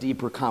a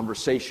deeper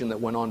conversation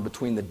that went on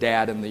between the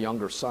dad and the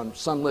younger son.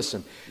 "Son,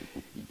 listen,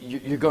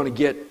 you're going to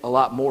get a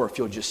lot more if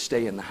you'll just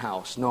stay in the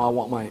house." "No, I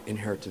want my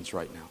inheritance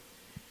right now."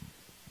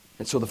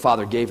 And so the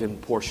father gave him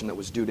a portion that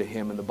was due to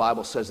him. And the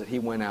Bible says that he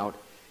went out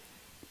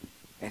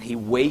and he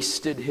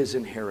wasted his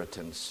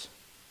inheritance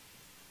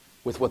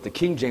with what the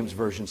King James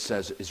Version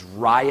says is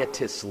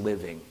riotous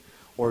living,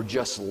 or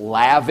just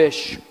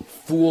lavish,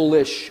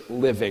 foolish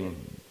living.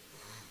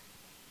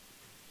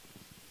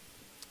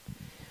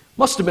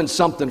 Must have been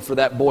something for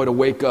that boy to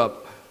wake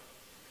up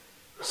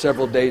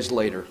several days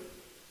later.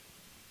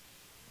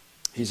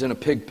 He's in a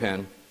pig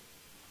pen.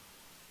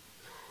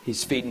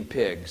 He's feeding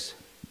pigs.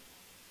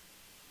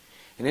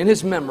 And in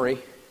his memory,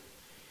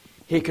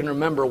 he can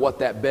remember what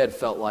that bed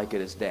felt like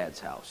at his dad's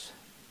house.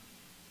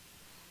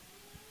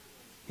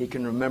 He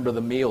can remember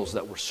the meals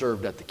that were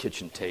served at the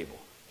kitchen table.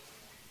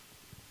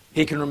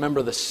 He can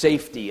remember the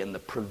safety and the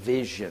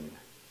provision,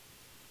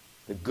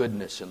 the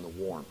goodness and the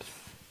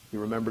warmth. He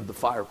remembered the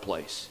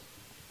fireplace.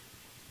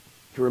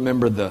 He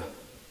remembered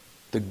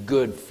the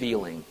good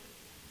feeling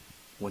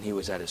when he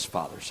was at his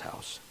father's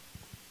house.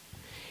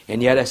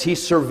 And yet, as he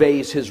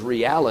surveys his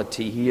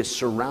reality, he is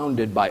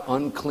surrounded by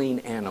unclean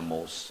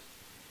animals.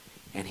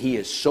 And he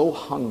is so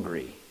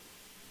hungry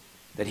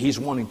that he's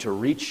wanting to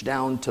reach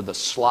down to the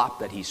slop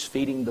that he's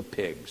feeding the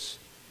pigs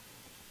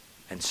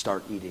and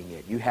start eating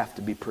it. You have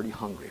to be pretty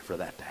hungry for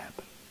that to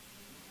happen.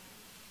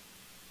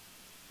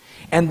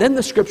 And then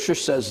the Scripture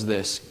says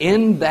this: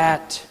 in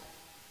that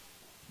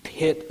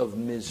pit of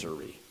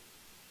misery,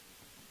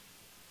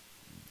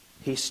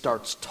 he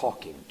starts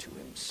talking to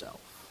himself.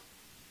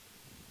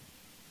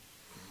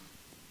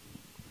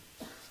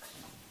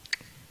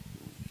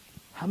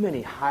 How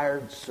many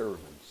hired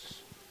servants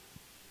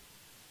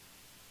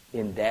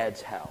in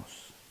Dad's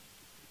house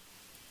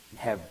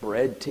have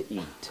bread to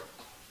eat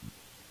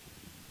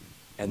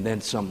and then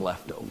some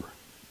left over?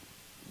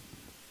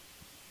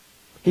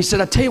 He said,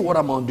 "I tell you what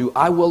I'm going to do.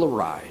 I will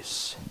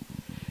arise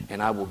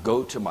and I will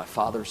go to my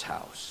father's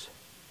house,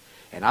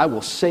 and I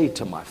will say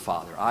to my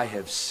father, I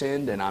have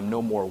sinned and I'm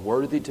no more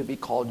worthy to be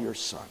called your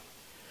son.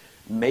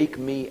 Make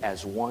me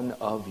as one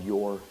of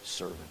your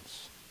servants."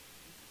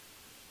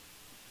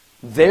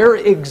 There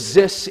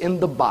exists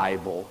in the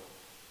Bible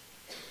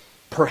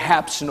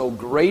perhaps no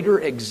greater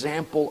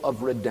example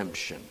of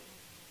redemption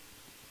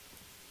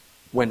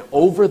when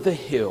over the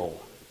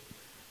hill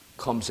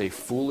comes a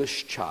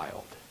foolish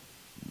child,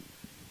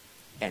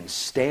 and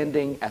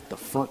standing at the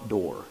front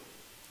door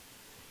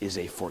is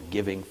a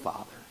forgiving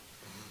father.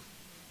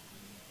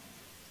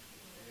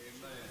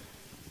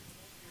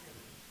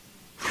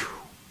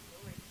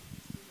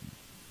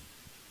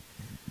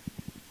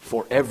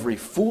 For every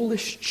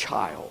foolish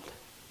child,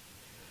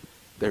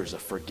 there's a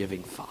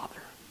forgiving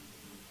father.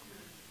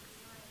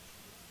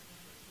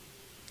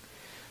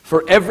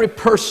 For every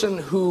person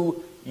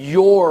who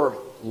your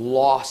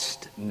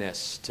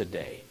lostness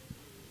today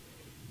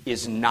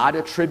is not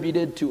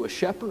attributed to a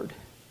shepherd,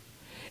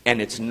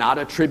 and it's not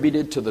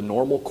attributed to the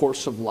normal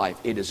course of life.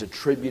 It is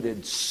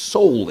attributed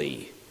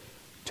solely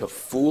to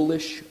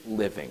foolish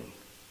living.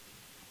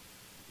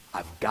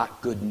 I've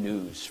got good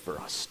news for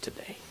us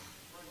today.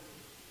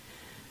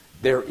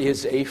 There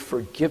is a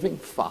forgiving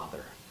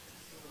Father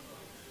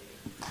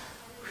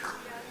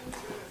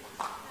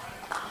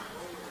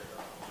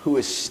who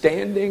is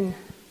standing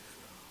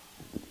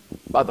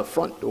by the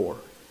front door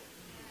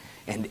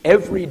and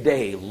every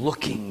day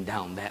looking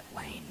down that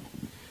lane,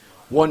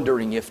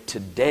 wondering if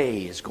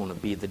today is going to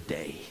be the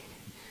day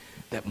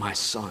that my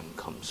son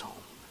comes home.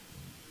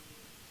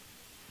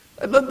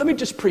 Let me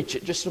just preach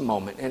it just a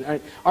moment,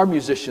 and our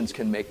musicians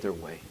can make their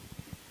way.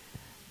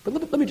 But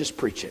let me just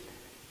preach it.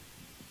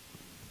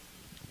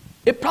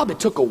 It probably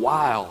took a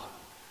while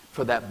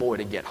for that boy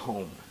to get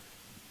home.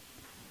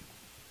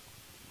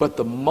 But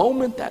the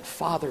moment that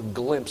father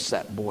glimpsed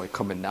that boy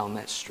coming down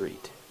that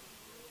street,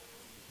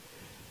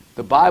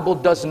 the Bible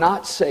does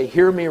not say,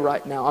 hear me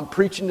right now, I'm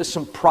preaching to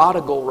some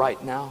prodigal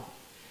right now.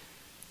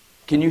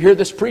 Can you hear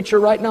this preacher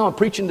right now? I'm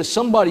preaching to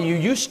somebody. You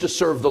used to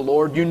serve the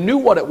Lord. You knew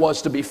what it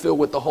was to be filled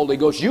with the Holy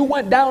Ghost. You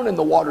went down in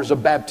the waters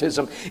of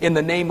baptism in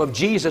the name of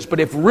Jesus. But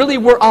if really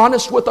we're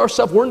honest with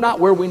ourselves, we're not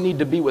where we need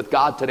to be with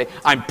God today.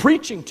 I'm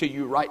preaching to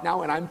you right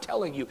now, and I'm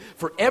telling you,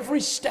 for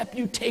every step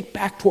you take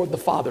back toward the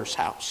Father's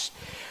house,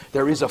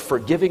 there is a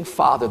forgiving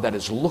Father that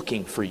is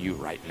looking for you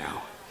right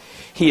now.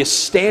 He is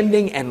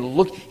standing and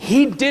look.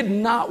 He did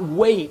not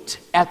wait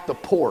at the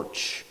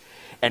porch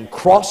and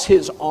cross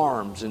his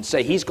arms and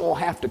say, he's going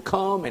to have to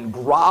come and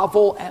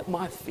grovel at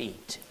my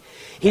feet.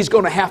 He's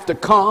going to have to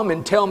come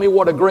and tell me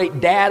what a great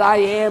dad I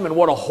am and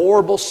what a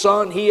horrible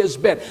son he has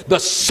been. The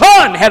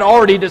son had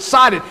already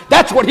decided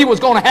that's what he was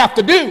going to have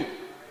to do.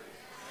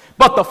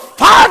 But the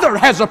Father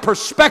has a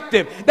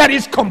perspective that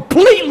is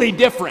completely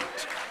different.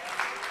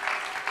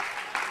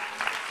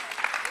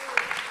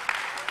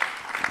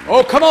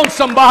 Oh, come on,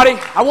 somebody.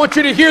 I want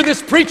you to hear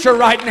this preacher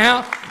right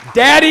now.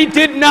 Daddy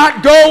did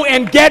not go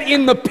and get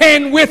in the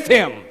pen with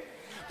him,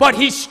 but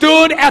he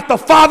stood at the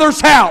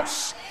Father's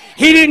house.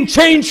 He didn't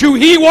change who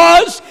he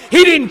was.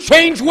 He didn't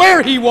change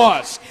where he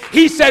was.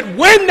 He said,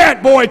 when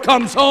that boy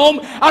comes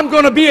home, I'm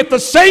going to be at the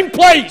same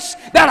place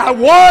that I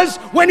was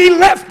when he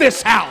left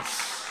this house.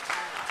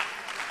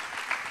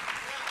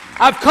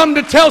 I've come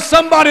to tell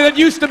somebody that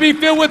used to be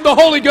filled with the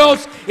Holy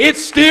Ghost, it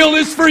still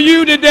is for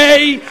you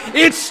today.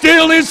 It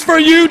still is for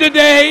you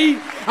today.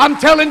 I'm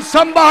telling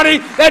somebody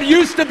that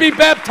used to be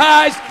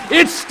baptized,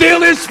 it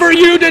still is for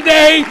you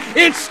today.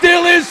 It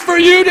still is for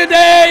you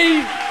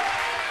today.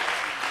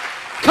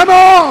 Come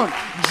on.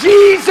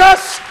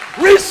 Jesus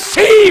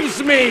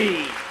receives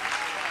me.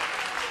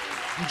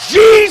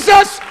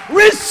 Jesus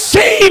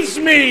receives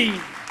me.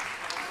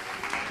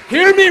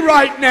 Hear me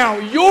right now.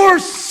 Your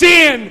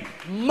sin,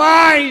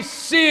 my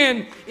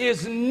sin,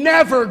 is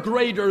never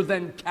greater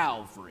than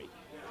Calvary.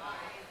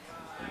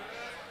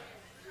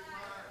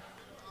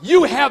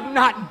 You have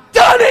not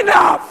done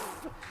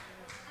enough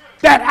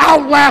that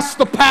outlasts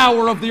the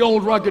power of the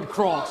old rugged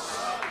cross.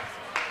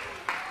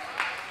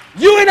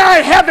 You and I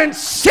haven't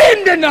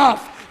sinned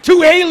enough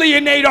to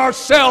alienate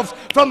ourselves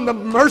from the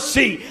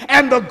mercy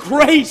and the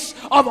grace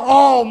of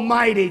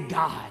Almighty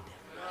God.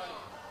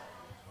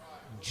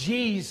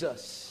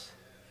 Jesus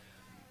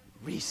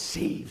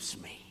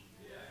receives me.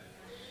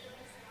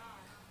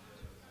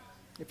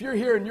 If you're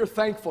here and you're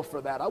thankful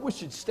for that, I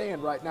wish you'd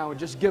stand right now and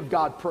just give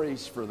God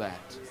praise for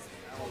that.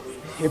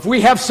 If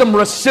we have some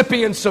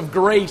recipients of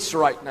grace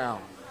right now,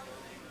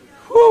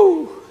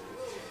 whoo,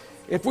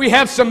 if we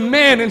have some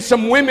men and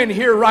some women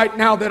here right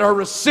now that are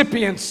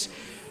recipients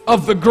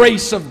of the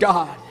grace of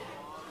God,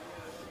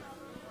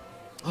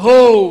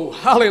 oh,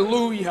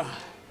 hallelujah.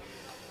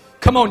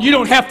 Come on, you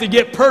don't have to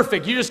get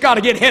perfect. You just got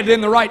to get headed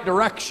in the right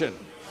direction.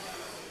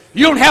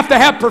 You don't have to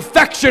have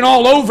perfection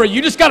all over.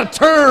 You just got to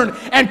turn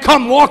and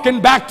come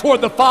walking back toward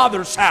the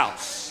Father's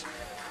house.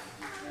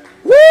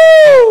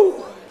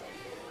 Woo!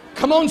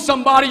 Come on,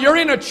 somebody. You're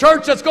in a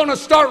church that's going to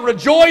start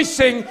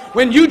rejoicing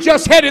when you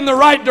just head in the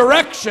right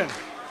direction.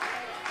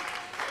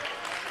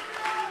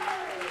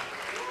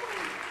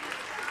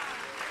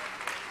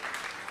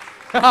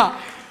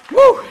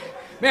 Woo!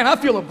 Man, I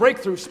feel a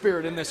breakthrough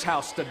spirit in this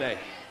house today.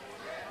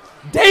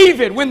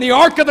 David, when the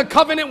Ark of the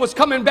Covenant was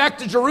coming back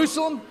to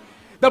Jerusalem,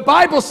 the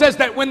Bible says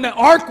that when the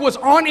Ark was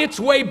on its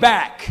way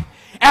back,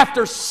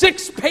 after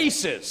 6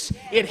 paces,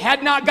 it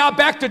had not got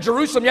back to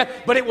Jerusalem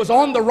yet, but it was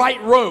on the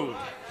right road.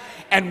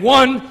 And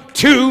 1,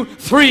 2,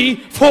 3,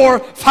 4,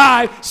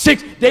 5,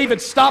 6,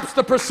 David stops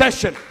the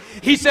procession.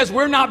 He says,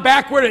 we're not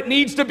back where it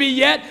needs to be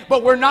yet,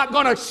 but we're not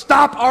going to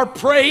stop our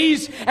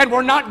praise, and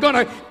we're not going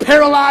to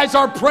paralyze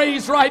our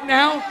praise right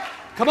now.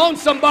 Come on,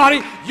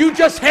 somebody. You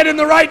just head in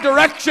the right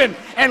direction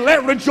and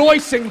let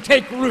rejoicing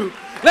take root.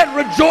 Let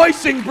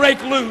rejoicing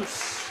break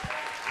loose.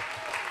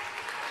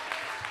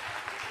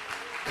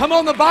 Come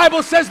on, the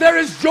Bible says there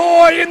is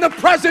joy in the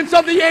presence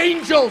of the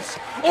angels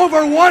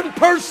over one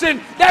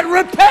person that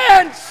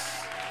repents.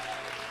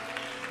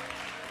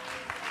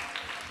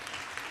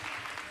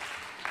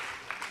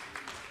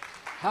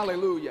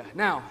 Hallelujah.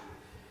 Now,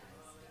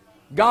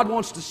 God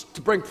wants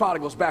to bring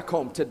prodigals back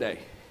home today.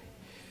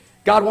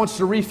 God wants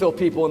to refill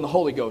people in the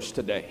Holy Ghost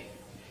today.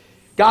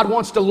 God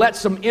wants to let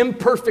some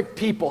imperfect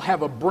people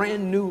have a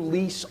brand new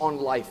lease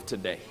on life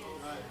today.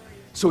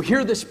 So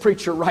hear this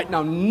preacher right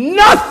now.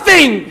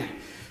 Nothing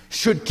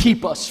should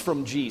keep us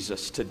from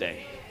Jesus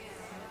today.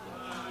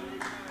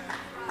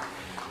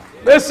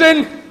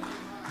 Listen,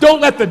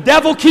 don't let the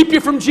devil keep you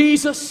from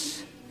Jesus.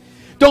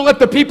 Don't let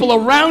the people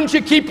around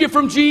you keep you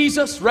from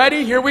Jesus.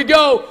 Ready? Here we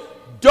go.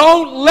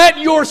 Don't let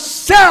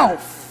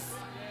yourself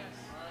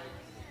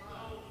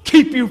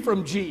keep you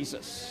from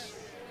Jesus.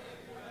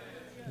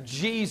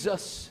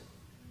 Jesus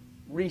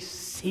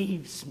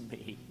receives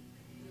me.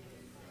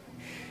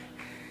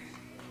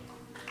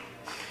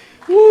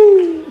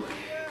 Woo!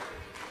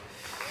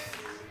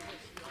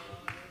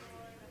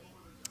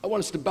 I want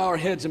us to bow our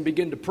heads and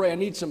begin to pray. I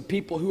need some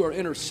people who are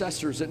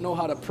intercessors that know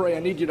how to pray. I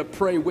need you to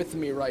pray with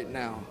me right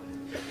now.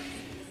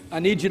 I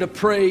need you to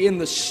pray in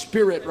the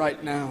Spirit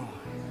right now.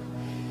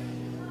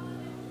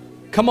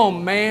 Come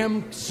on,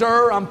 ma'am,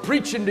 sir, I'm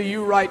preaching to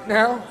you right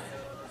now.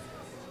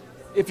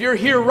 If you're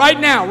here right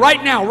now,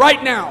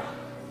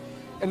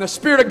 and the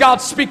Spirit of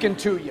God's speaking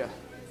to you,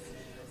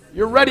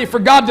 you're ready for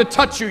God to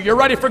touch you, you're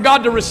ready for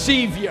God to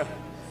receive you,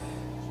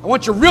 I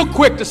want you real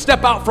quick to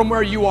step out from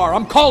where you are.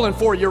 I'm calling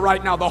for you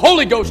right now. The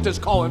Holy Ghost is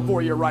calling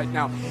for you right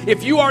now.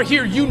 If you are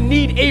here, you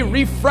need a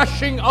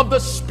refreshing of the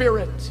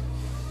Spirit.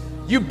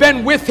 You've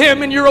been with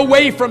Him and you're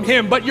away from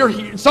Him, but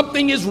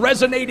something is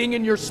resonating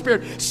in your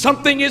spirit.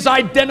 Something is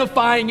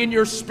identifying in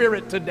your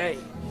spirit today.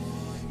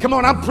 Come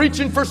on, I'm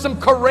preaching for some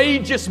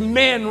courageous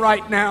men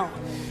right now.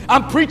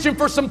 I'm preaching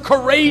for some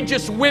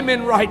courageous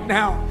women right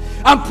now.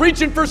 I'm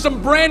preaching for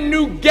some brand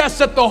new guests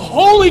that the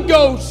Holy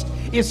Ghost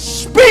is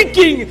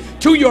speaking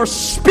to your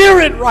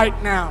spirit right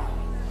now.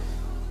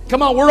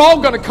 Come on, we're all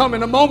going to come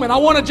in a moment. I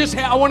want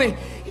to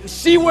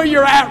see where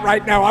you're at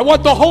right now. I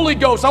want the Holy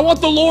Ghost. I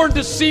want the Lord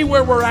to see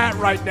where we're at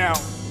right now.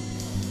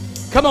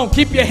 Come on,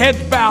 keep your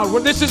heads bowed.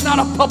 This is not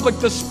a public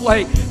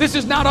display. This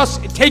is not us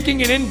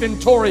taking an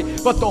inventory,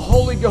 but the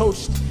Holy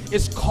Ghost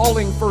is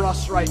calling for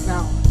us right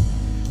now.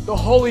 The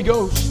Holy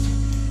Ghost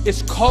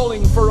is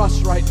calling for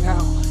us right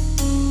now.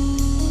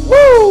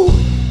 Woo!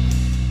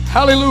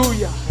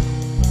 Hallelujah.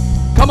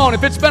 Come on,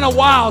 if it's been a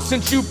while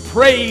since you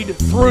prayed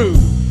through,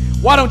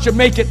 why don't you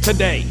make it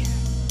today?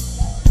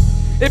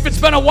 If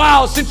it's been a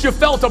while since you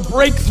felt a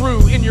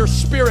breakthrough in your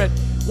spirit,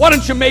 why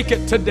don't you make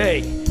it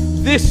today?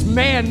 This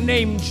man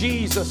named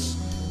Jesus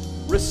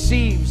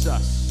receives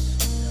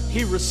us.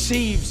 He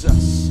receives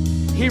us.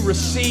 He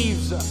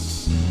receives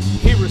us.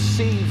 He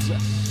receives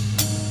us.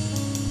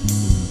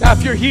 Now,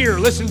 if you're here,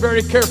 listen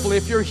very carefully.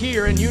 If you're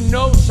here and you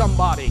know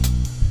somebody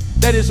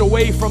that is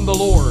away from the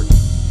Lord,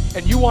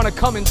 and you want to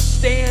come and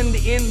stand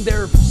in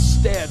their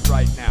stead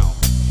right now,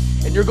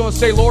 and you're going to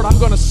say, Lord, I'm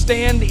going to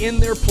stand in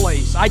their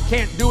place. I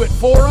can't do it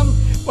for them,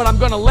 but I'm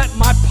going to let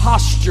my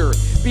posture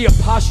be a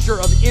posture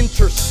of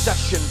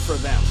intercession for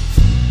them.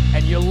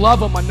 And you love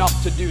them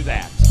enough to do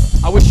that.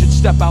 I wish you'd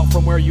step out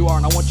from where you are,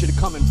 and I want you to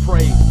come and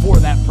pray for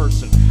that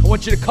person. I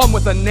want you to come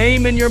with a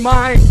name in your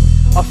mind,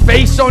 a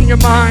face on your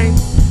mind,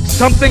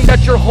 something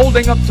that you're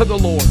holding up to the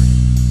Lord.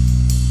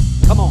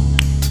 Come on.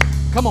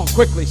 Come on,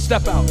 quickly,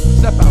 step out,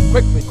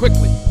 quickly,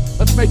 quickly.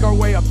 Let's make our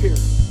way up here.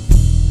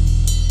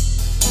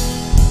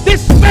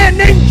 This man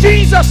named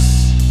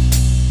Jesus,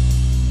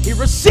 he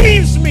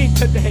receives me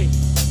today.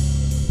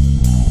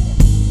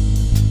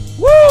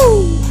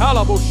 Woo!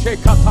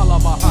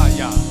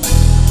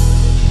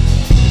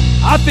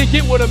 I think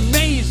it would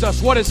amaze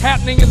us what is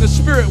happening in the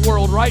spirit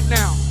world right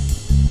now,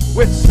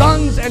 with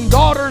sons and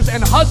daughters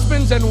and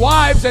husbands and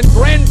wives and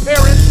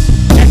grandparents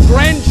and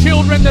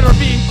grandchildren that are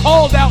being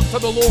called out to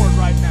the Lord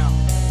right now.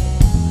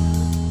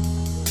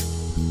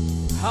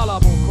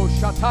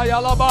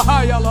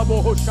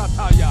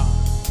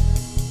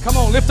 Come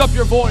on, lift up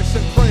your voice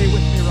and pray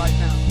with me right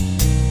now.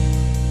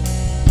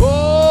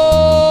 Oh,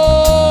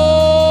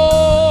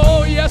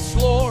 yes,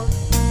 Lord.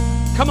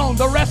 Come on,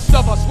 the rest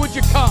of us, would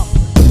you come?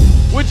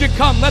 Would you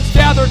come? Let's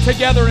gather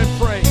together and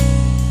pray.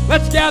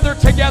 Let's gather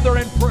together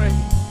and pray.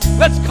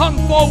 Let's come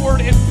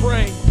forward and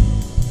pray.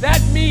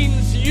 That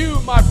means you,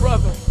 my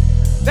brother.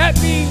 That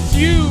means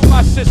you,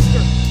 my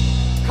sister.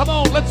 Come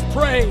on, let's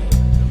pray.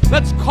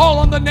 Let's call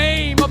on the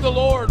name of the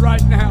Lord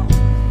right now.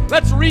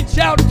 Let's reach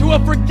out to a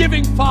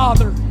forgiving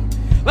Father.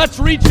 Let's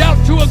reach out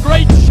to a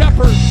great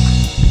shepherd.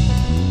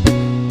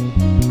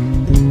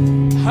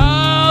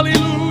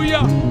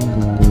 Hallelujah.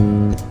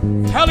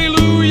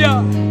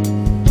 Hallelujah.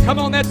 Come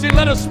on, that's it.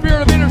 Let a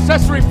spirit of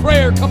intercessory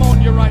prayer come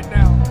on you right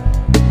now.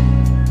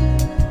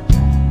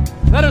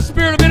 Let a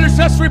spirit of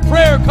intercessory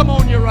prayer come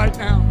on you right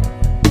now.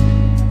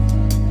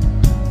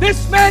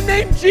 This man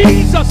named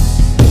Jesus,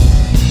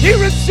 he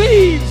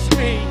receives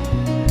me.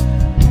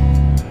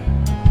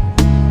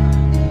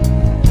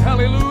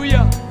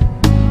 Hallelujah.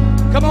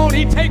 Come on,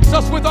 he takes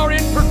us with our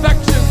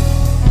imperfections.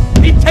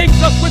 He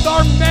takes us with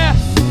our mess.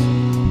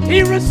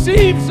 He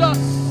receives us.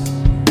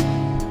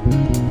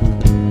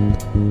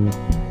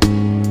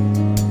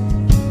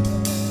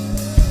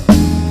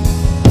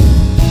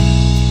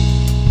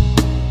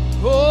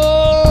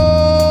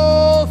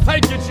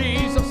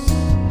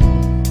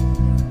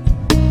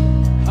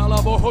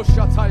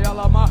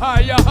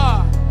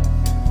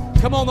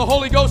 Come on, the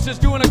Holy Ghost is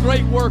doing a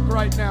great work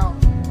right now.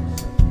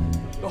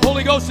 The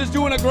Holy Ghost is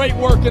doing a great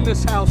work in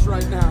this house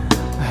right now.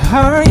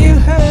 Are you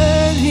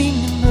hurting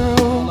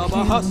and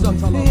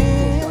broken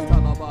within?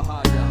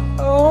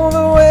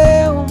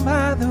 Overwhelmed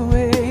by the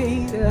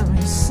weight of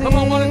your sin. Come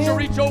on, why don't you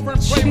reach over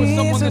and pray with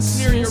someone that's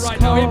near you right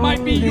now? It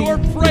might be your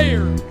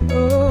prayer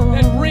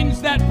that brings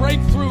that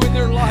breakthrough in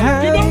their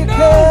life. You don't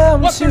know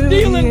what they're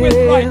dealing with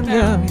right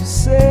now.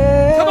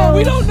 Come on,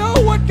 we don't know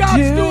what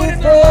God's doing in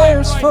their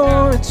life right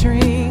now. For a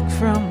drink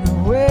from the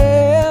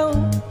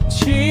well,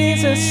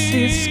 Jesus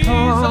is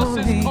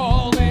calling.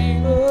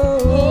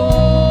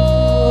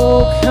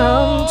 Oh,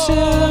 come to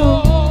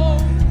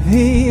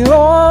the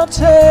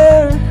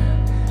altar.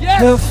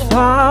 The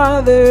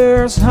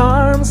Father's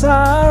arms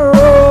are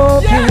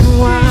open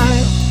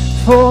wide.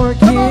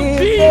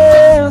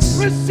 Forgiveness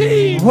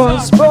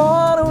was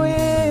bought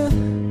with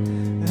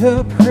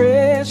the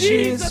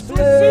precious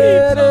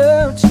blood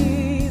of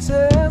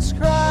Jesus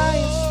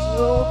Christ.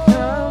 Oh,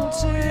 come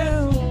to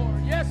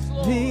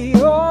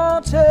the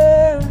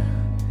altar.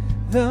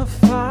 The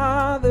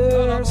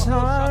Father's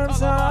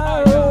arms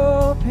are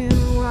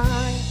open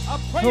wide. I'm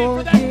praying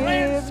for that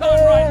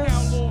grandson right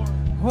now, Lord.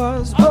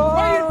 Was I'm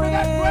praying born for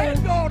that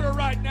granddaughter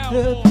right now,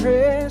 the Lord.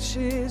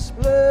 precious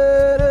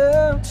blood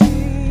of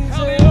Jesus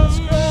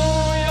Hallelujah.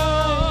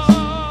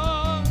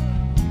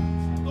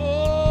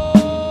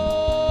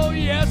 Oh,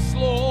 yes,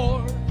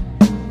 Lord.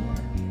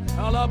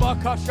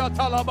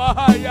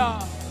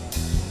 Alabakashatalabahaya.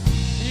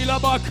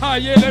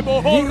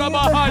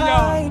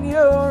 behind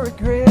your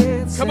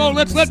regrets. Come on,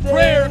 let's let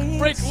prayer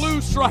break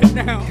loose right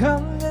now.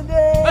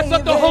 Let's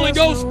let the Holy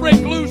Ghost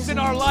break loose in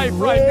our life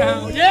right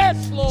now.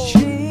 Yes, Lord.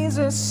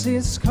 Jesus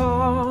is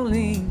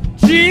calling.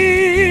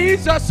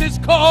 Jesus is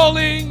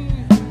calling.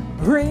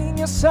 Bring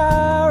your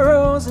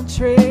sorrows and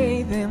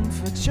trade them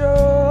for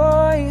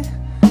joy.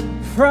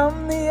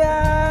 From the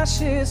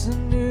ashes a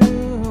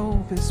new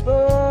hope is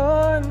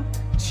born.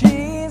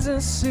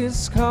 Jesus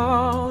is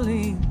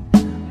calling.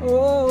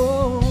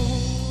 Oh,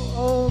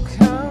 oh,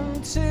 come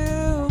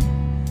to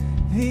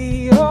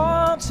the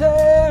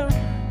altar.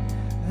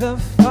 The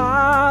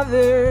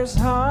Father's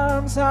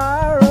arms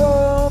are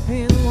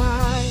open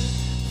wide.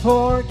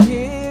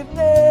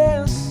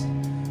 Forgiveness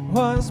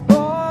was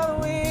bought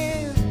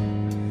with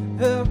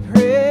the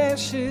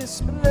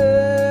precious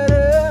blood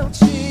of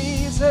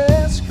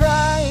Jesus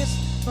Christ.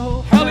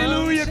 Oh,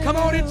 hallelujah. Come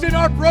on, it's in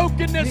our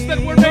brokenness that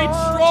we're made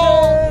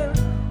strong.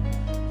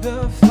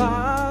 The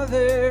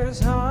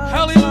Father's arms.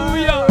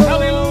 Hallelujah,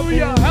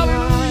 hallelujah,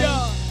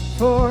 hallelujah.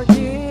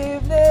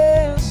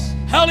 Forgiveness.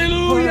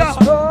 Hallelujah.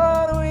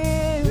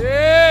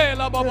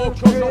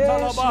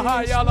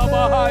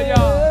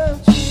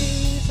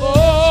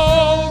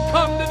 Oh,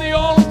 come to the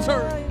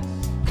altar.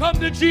 Come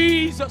to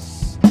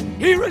Jesus.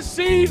 He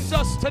receives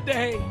us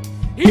today.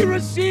 He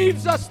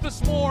receives us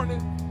this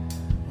morning.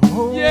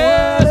 Oh,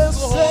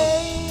 yes, Lord.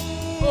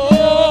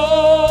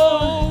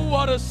 Oh,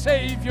 what a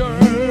Savior.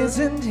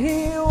 Isn't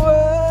He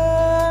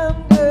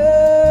wonderful?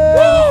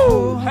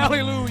 Woo!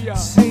 Hallelujah.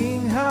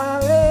 Sing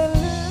hallelujah.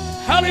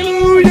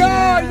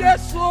 Hallelujah.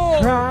 Yes,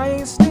 Lord.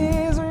 Christ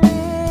is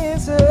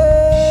risen.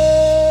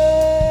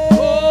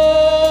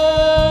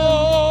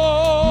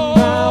 Oh,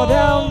 bow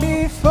down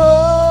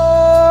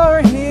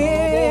before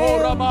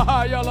Him.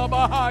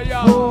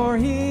 For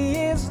He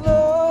is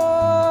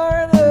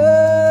Lord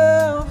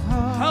of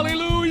all.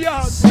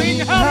 Hallelujah. Sing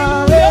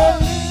hallelujah.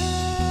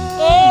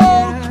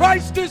 Oh,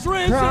 Christ is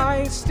risen.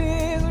 Christ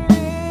is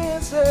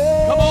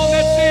risen. Come on,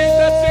 that's it,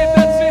 that's it,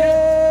 that's it.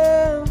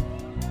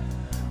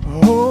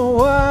 Oh,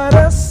 what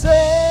a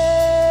Savior.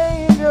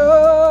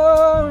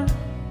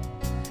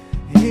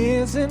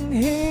 Isn't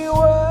He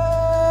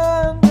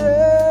wonderful?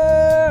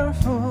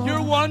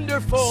 You're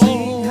wonderful.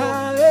 Sing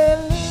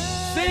hallelujah.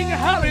 Sing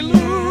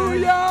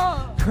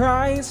hallelujah.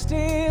 Christ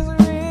is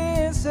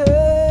risen.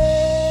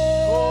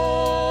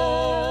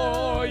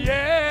 Oh,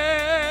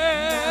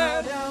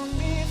 yeah. Bow down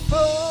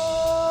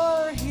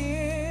before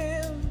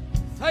Him.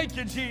 Thank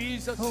you,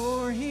 Jesus.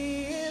 For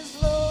He is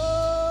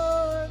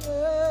Lord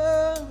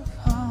of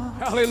all.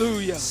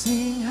 Hallelujah.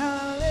 Sing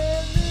hallelujah.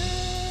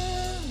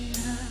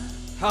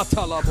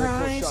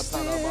 Christ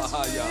is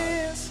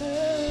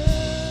risen.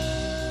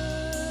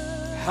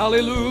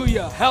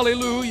 Hallelujah,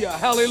 hallelujah,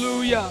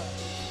 hallelujah.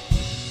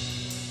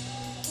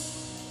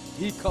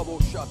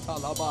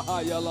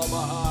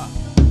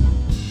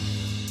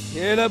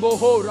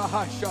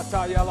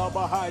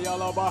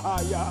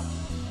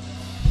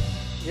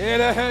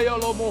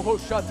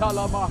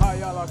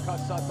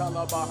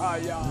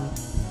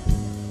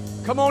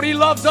 Come on, He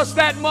loves us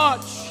that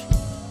much.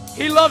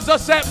 He loves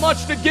us that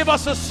much to give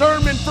us a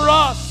sermon for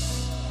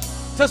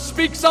us, to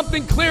speak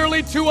something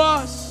clearly to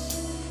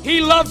us.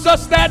 He loves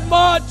us that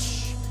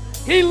much.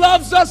 He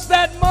loves us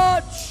that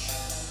much.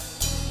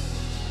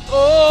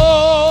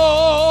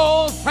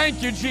 Oh,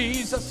 thank you,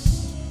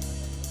 Jesus.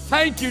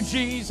 Thank you,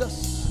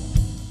 Jesus.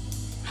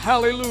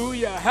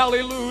 Hallelujah,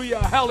 hallelujah,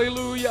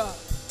 hallelujah.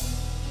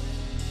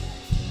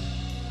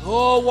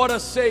 Oh, what a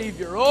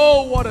Savior.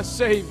 Oh, what a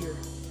Savior.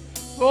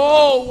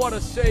 Oh, what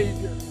a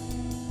Savior.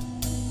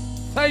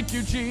 Thank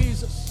you,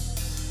 Jesus.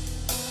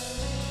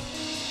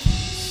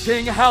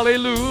 Sing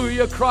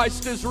hallelujah,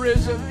 Christ is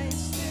risen.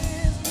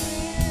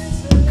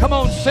 Come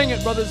on, sing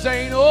it, Brother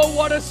Zane. Oh,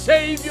 what a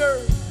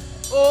Savior.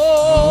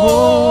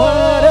 Oh,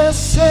 what a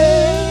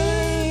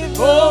Savior.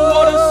 Oh,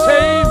 what a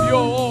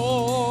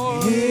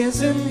Savior.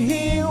 Isn't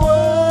He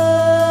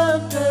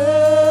wonderful?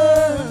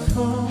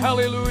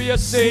 Hallelujah,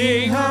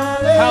 sing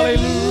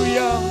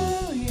hallelujah.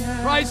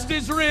 Christ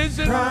is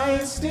risen.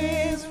 Christ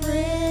is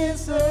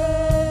risen.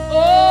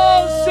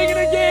 Oh, sing it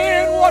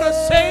again. What a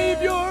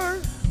Savior.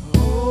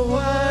 Oh,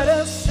 what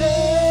a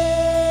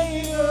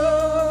Savior.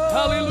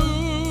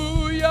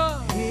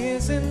 Hallelujah.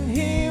 Isn't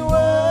He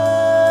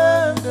wonderful?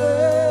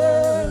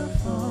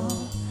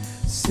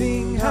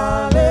 Sing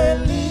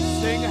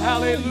hallelujah. Sing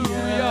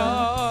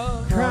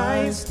hallelujah.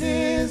 Christ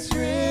is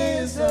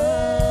risen.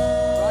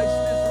 Christ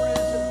is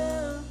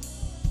risen.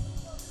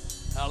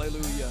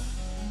 Hallelujah.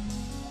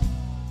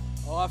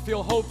 Oh, I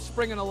feel hope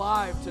springing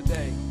alive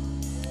today.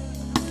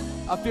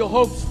 I feel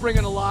hope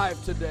springing alive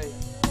today.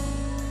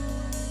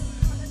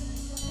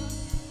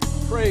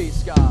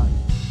 Praise God.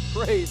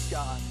 Praise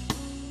God.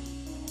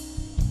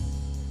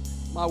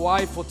 My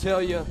wife will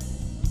tell you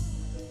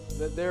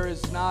that there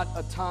is not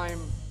a time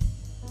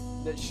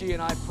that she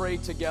and I pray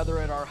together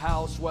at our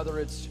house, whether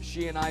it's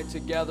she and I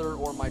together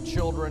or my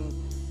children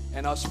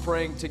and us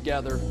praying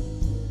together,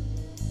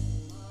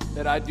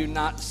 that I do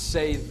not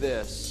say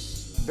this.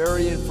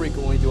 Very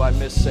infrequently do I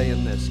miss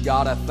saying this.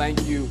 God, I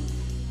thank you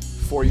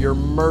for your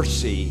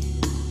mercy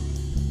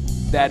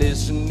that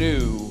is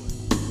new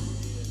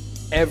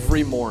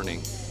every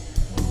morning.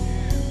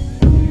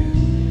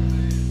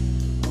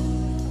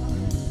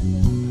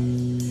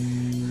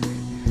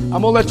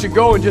 I'm going to let you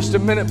go in just a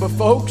minute, but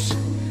folks,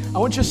 I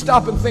want you to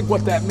stop and think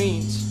what that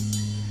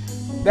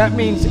means. That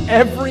means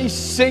every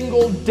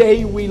single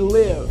day we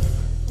live,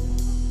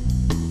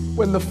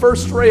 when the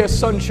first ray of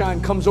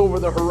sunshine comes over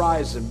the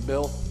horizon,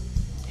 Bill,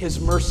 His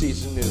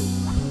mercy's new.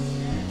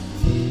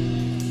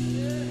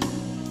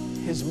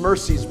 His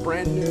mercy's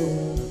brand new.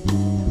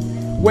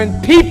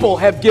 When people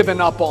have given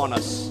up on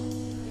us,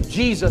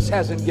 Jesus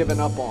hasn't given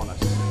up on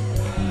us.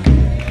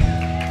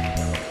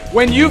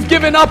 When you've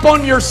given up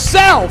on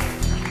yourself,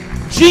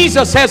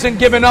 Jesus hasn't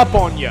given up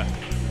on you.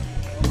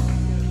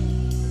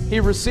 He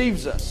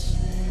receives us.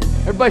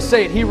 Everybody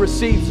say it. He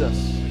receives us.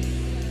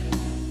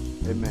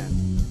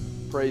 Amen.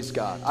 Praise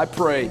God. I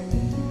pray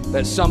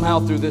that somehow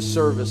through this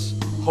service,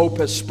 hope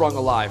has sprung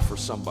alive for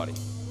somebody.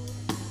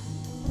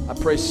 I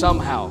pray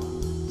somehow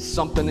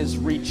something is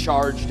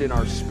recharged in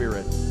our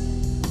spirit.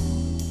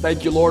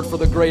 Thank you, Lord, for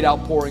the great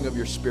outpouring of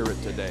your Spirit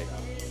today.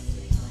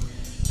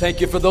 Thank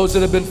you for those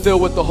that have been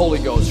filled with the Holy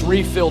Ghost,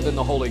 refilled in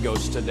the Holy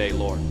Ghost today,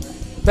 Lord.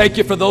 Thank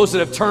you for those that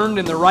have turned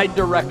in the right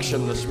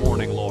direction this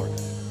morning, Lord.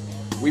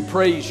 We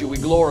praise you, we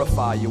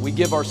glorify you, we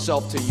give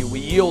ourselves to you, we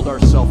yield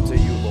ourselves to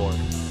you, Lord.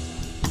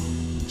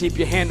 Keep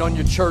your hand on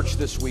your church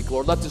this week,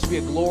 Lord. Let this be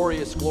a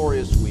glorious,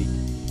 glorious week.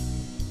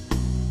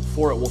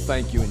 For it, we'll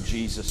thank you in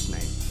Jesus'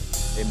 name.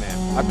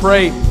 Amen. I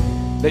pray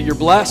that you're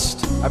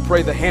blessed. I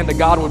pray the hand of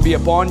God would be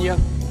upon you.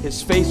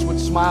 His face would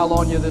smile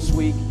on you this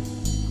week.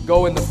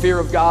 Go in the fear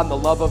of God and the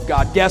love of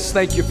God. Guests,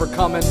 thank you for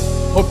coming.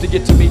 Hope to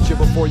get to meet you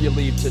before you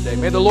leave today.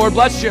 May the Lord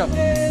bless you.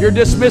 You're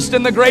dismissed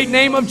in the great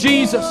name of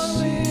Jesus.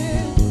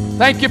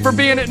 Thank you for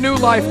being at New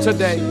Life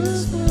today.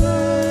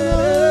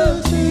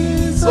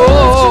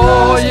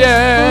 Oh,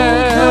 yeah.